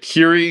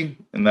Shaqiri,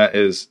 and that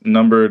is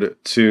numbered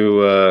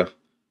to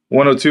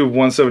 102 of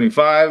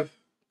 175.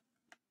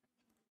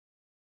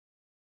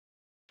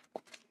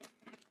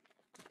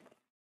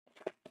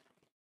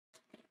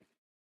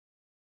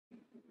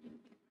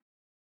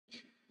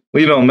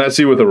 Lionel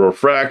Messi with a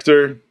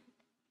refractor.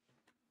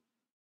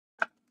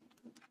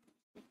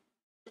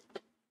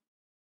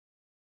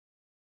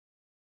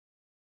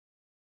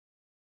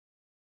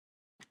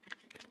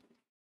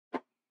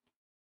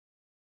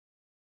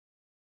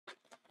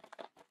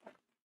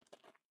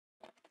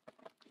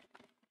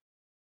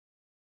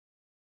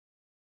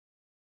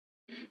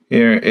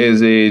 Here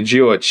is a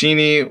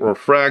Gioacchini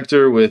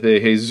refractor with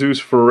a Jesus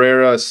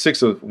Ferreira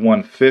 6 of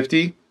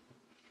 150.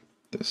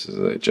 This is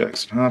a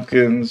Jackson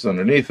Hopkins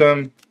underneath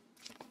him.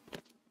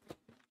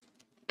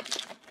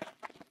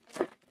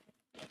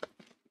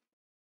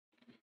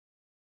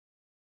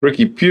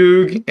 Ricky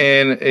Puig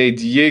and a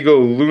Diego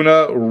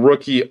Luna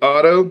rookie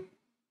auto.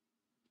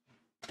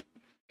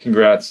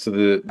 Congrats to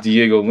the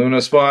Diego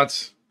Luna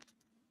spots.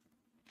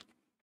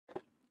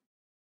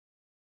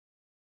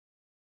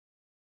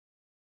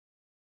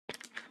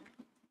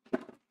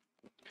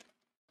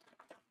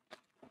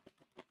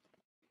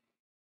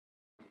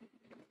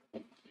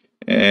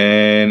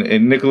 And a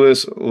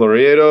Nicholas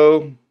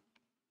Loreto.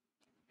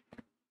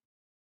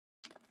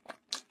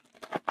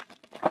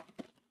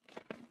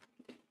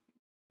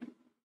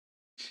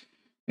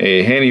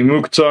 A Hani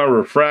Mukhtar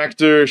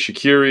refractor,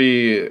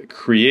 Shaqiri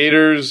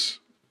creators,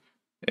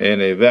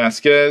 and a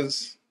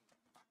Vasquez.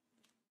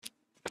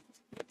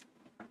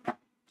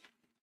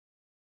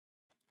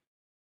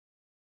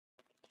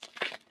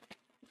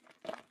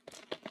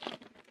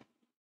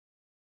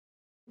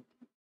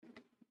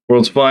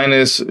 World's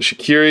Finest,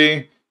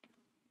 Shaqiri.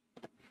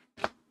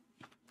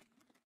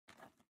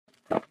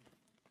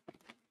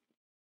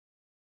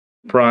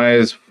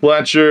 Prize,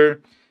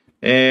 Fletcher.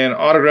 And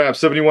autograph,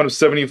 71 of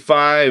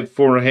 75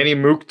 for Hani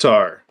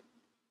Mukhtar.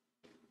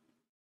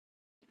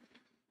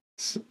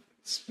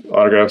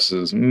 Autographs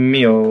is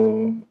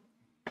Mio.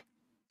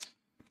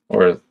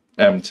 Or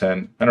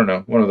M10. I don't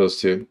know. One of those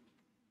two.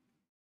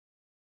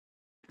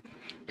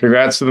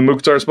 Congrats to the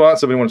Mukhtar spot,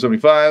 71 of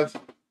 75.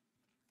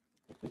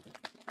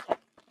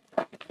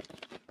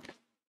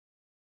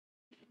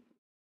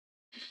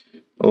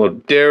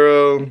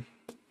 Olodero.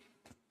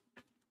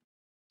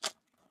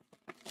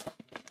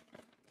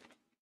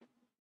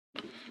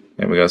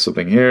 And we got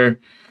something here.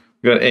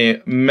 We got a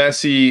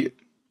Messi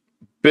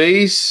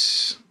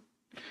base,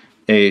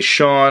 a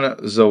Sean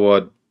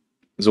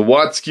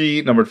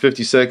Zawatsky, numbered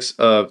 56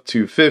 of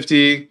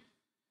 250,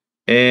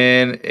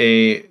 and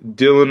a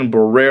Dylan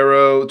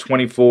Barrero,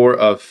 24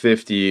 of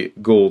 50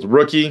 gold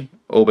rookie.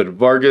 Obed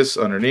Vargas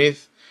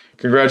underneath.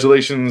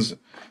 Congratulations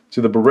to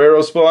the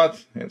Barrero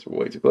spot. Hands are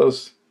way too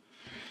close.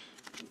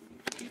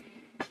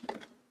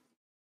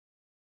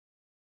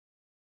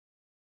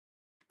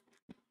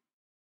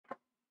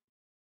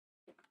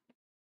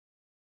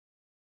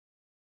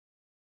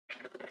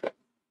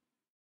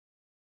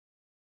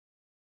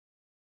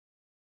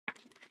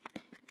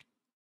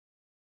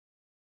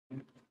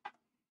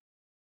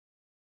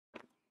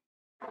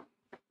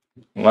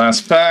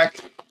 Last pack.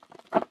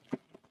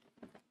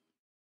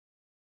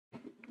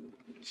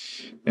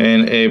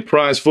 And a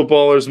prize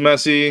footballer's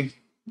Messi.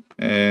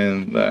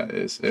 And that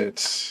is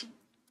it.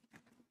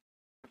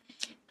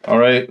 All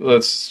right,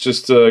 let's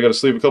just got to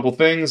sleeve a couple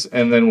things,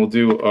 and then we'll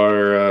do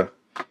our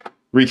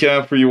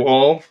recap for you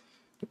all.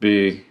 It'll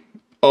be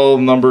all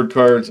numbered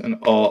cards and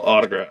all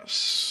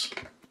autographs.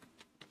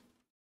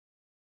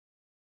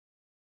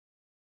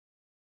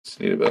 Just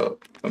need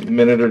about a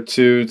minute or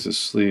two to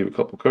sleeve a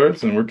couple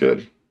cards, and we're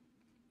good.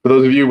 For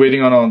those of you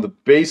waiting on the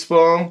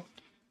baseball,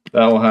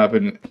 That will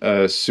happen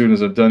as soon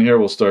as I'm done here.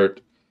 We'll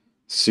start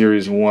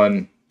Series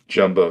 1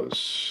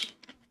 Jumbos.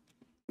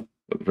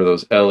 Looking for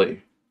those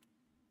Ellie.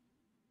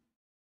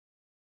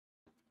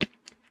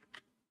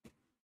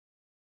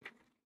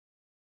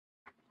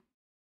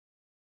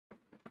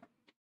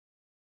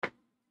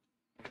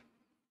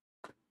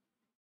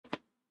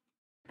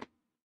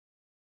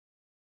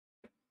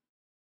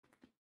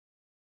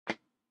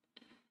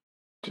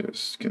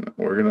 Just gonna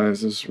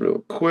organize this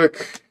real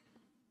quick.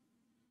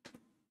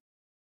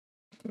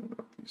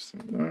 These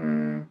things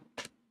are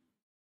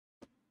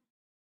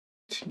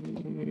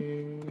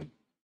T.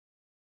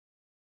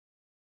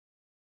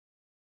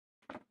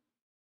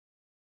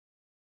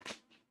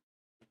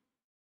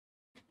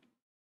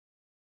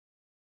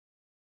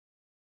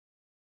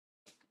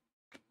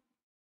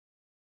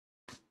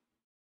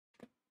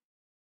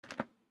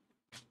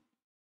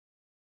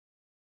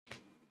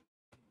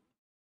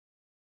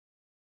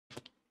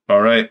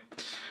 All right,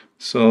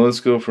 so let's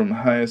go from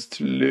highest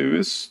to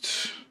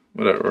lowest,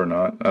 whatever, or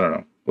not. I don't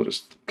know. We'll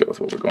just go with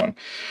what we're going.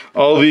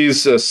 All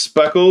these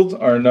speckled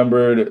are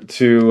numbered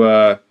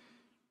to.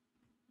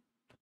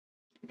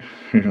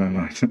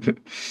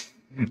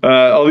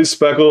 All these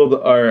speckled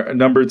are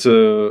numbered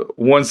to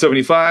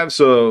 175.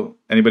 So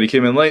anybody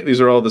came in late,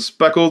 these are all the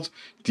speckled.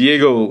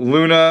 Diego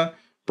Luna,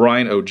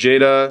 Brian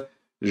Ojeda,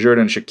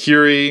 Jordan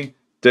Shaqiri,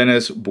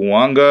 Dennis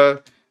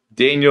Buanga,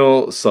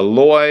 Daniel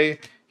Saloy.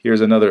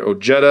 Here's another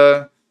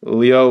Ojeda,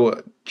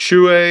 Leo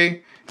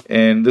Chue,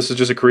 and this is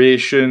just a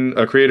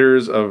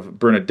creators of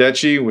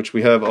Bernadecchi, which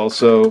we have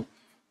also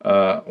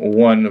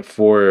one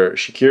for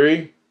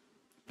Shaqiri.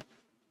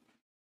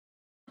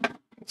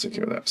 Let's take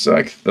care of that in a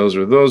sec. Those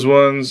are those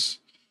ones.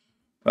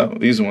 Oh,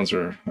 these ones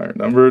are higher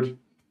numbered.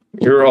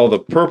 Here are all the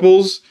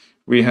purples.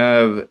 We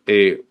have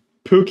a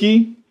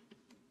Pookie,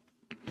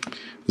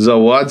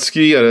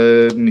 Zawadski,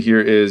 and here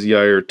is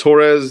Yair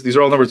Torres. These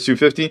are all numbered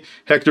 250.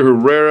 Hector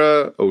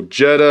Herrera,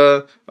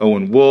 Ojeda,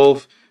 Owen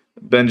Wolf,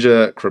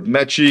 Benja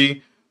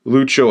Kremechi,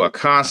 Lucho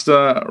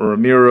Acosta,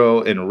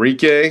 Ramiro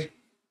Enrique.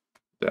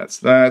 That's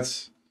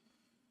that.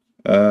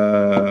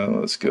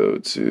 Let's go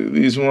to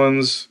these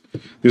ones.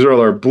 These are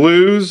all our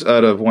blues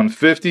out of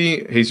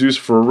 150. Jesus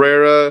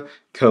Ferreira,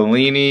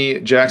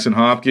 Kalini, Jackson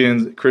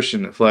Hopkins,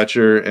 Christian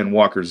Fletcher, and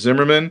Walker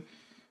Zimmerman.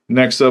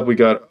 Next up, we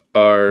got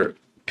our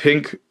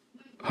pink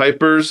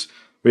hypers.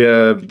 We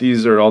have,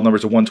 these are all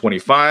numbers of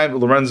 125.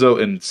 Lorenzo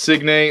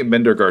Insigne,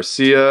 Mender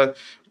Garcia,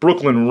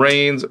 Brooklyn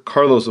Reigns,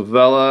 Carlos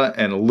Vela,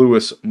 and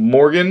Lewis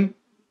Morgan.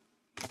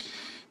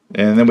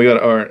 And then we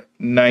got our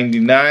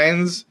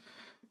 99s.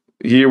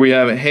 Here we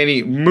have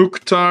Hani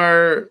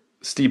Mukhtar,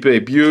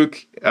 Stipe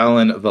Buke,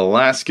 Alan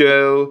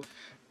Velasco.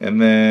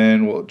 And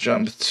then we'll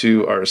jump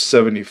to our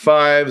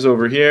 75s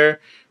over here.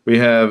 We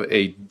have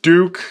a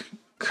Duke,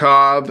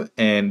 Cobb,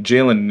 and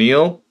Jalen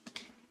Neal.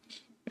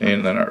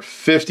 And then our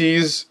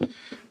 50s,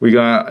 we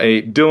got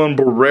a Dylan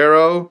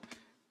Barrero,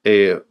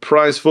 a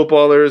Prize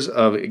Footballers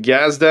of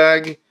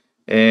Gazdag,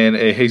 and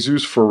a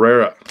Jesus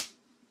Ferreira.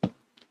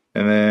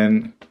 And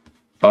then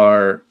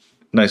our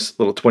nice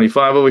little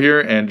 25 over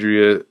here,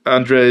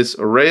 Andres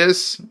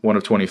Reyes, 1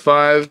 of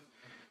 25.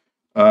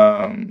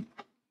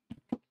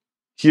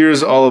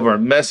 Here's all of our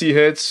Messi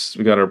hits.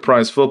 We got our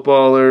Prize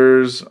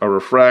Footballers, our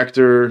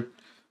Refractor,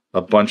 a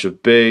bunch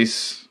of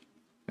base,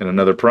 and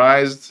another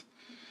prized.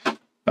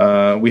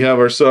 We have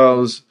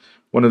ourselves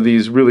one of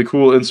these really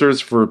cool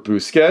inserts for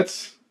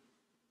Busquets.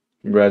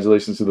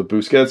 Congratulations to the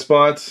Busquets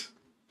spot.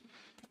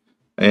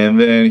 And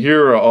then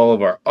here are all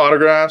of our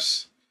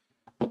autographs.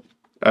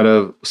 Out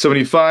of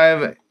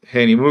 75,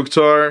 Hani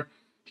Mukhtar.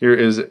 Here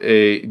is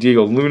a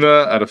Diego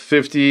Luna. Out of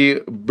 50,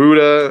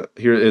 Buddha.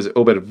 Here is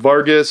Obed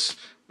Vargas.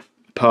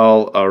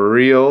 Paul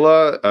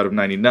Arriola. Out of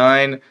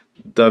 99,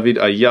 David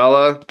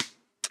Ayala.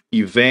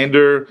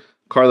 Evander.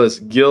 Carlos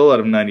Gill out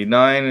of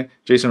 99,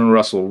 Jason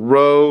Russell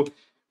Rowe,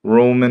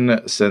 Roman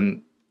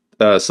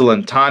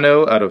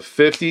Celentano out of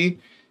 50,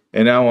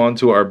 and now on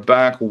to our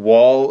back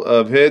wall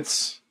of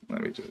hits.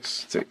 Let me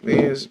just take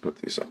these, put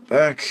these on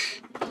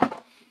back.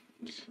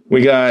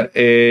 We got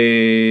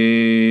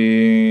a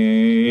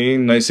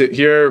nice hit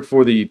here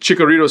for the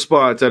Chicharito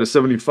spots out of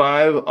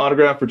 75,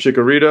 autograph for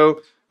Chicharito.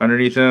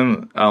 Underneath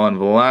him, Alan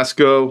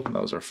Velasco.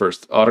 That was our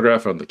first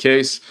autograph on the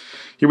case.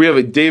 Here we have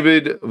a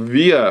David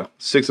Villa,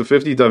 6 of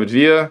 50, David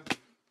Villa.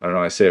 I don't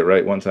know, I say it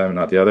right one time and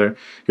not the other.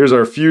 Here's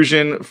our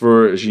fusion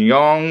for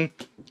Jiang.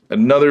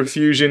 Another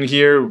fusion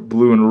here,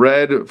 blue and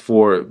red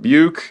for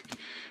Buke.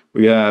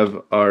 We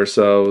have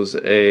ourselves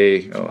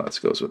let's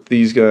go with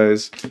these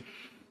guys.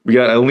 We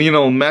got a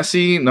Lionel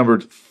Messi,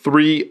 numbered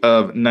 3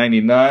 of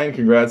 99.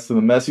 Congrats to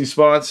the Messi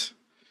spots.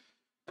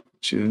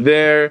 Put you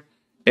there.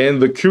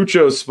 And the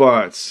Cucho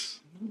spots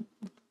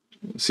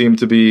seem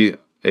to be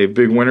a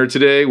big winner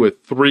today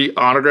with 3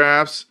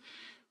 autographs.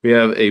 We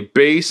have a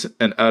base,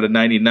 an out of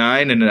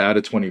 99, and an out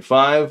of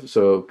 25.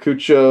 So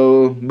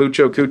Cucho,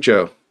 mucho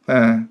Cucho.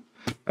 I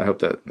hope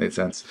that made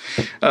sense.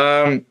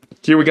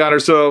 Here we got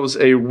ourselves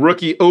a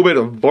rookie Obed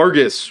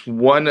Vargas,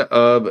 1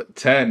 of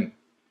 10.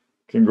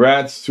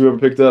 Congrats to whoever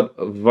picked up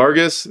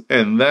Vargas.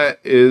 And that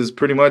is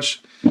pretty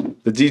much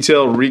the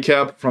detailed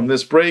recap from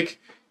this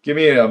break. Give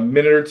me a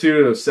minute or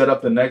two to set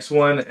up the next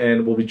one,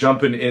 and we'll be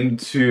jumping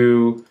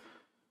into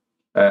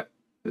where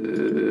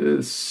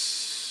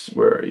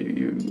are you?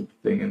 You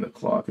thing in the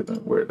clock, and then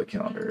where the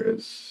calendar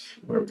is.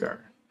 Where we are.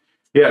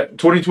 Yeah,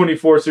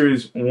 2024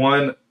 Series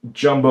 1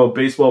 Jumbo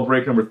Baseball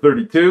break number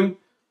 32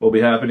 will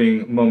be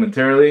happening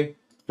momentarily.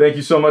 Thank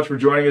you so much for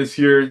joining us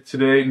here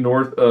today,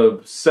 north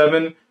of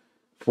 7,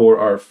 for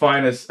our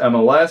finest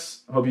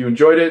MLS. Hope you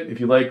enjoyed it. If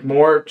you like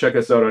more, check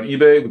us out on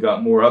eBay. We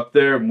got more up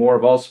there, more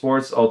of all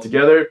sports all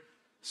together.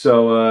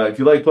 So if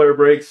you like player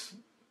breaks,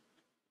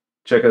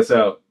 check us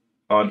out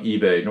on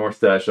eBay,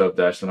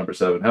 north-of-the number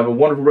 7. Have a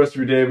wonderful rest of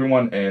your day,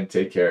 everyone, and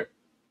take care.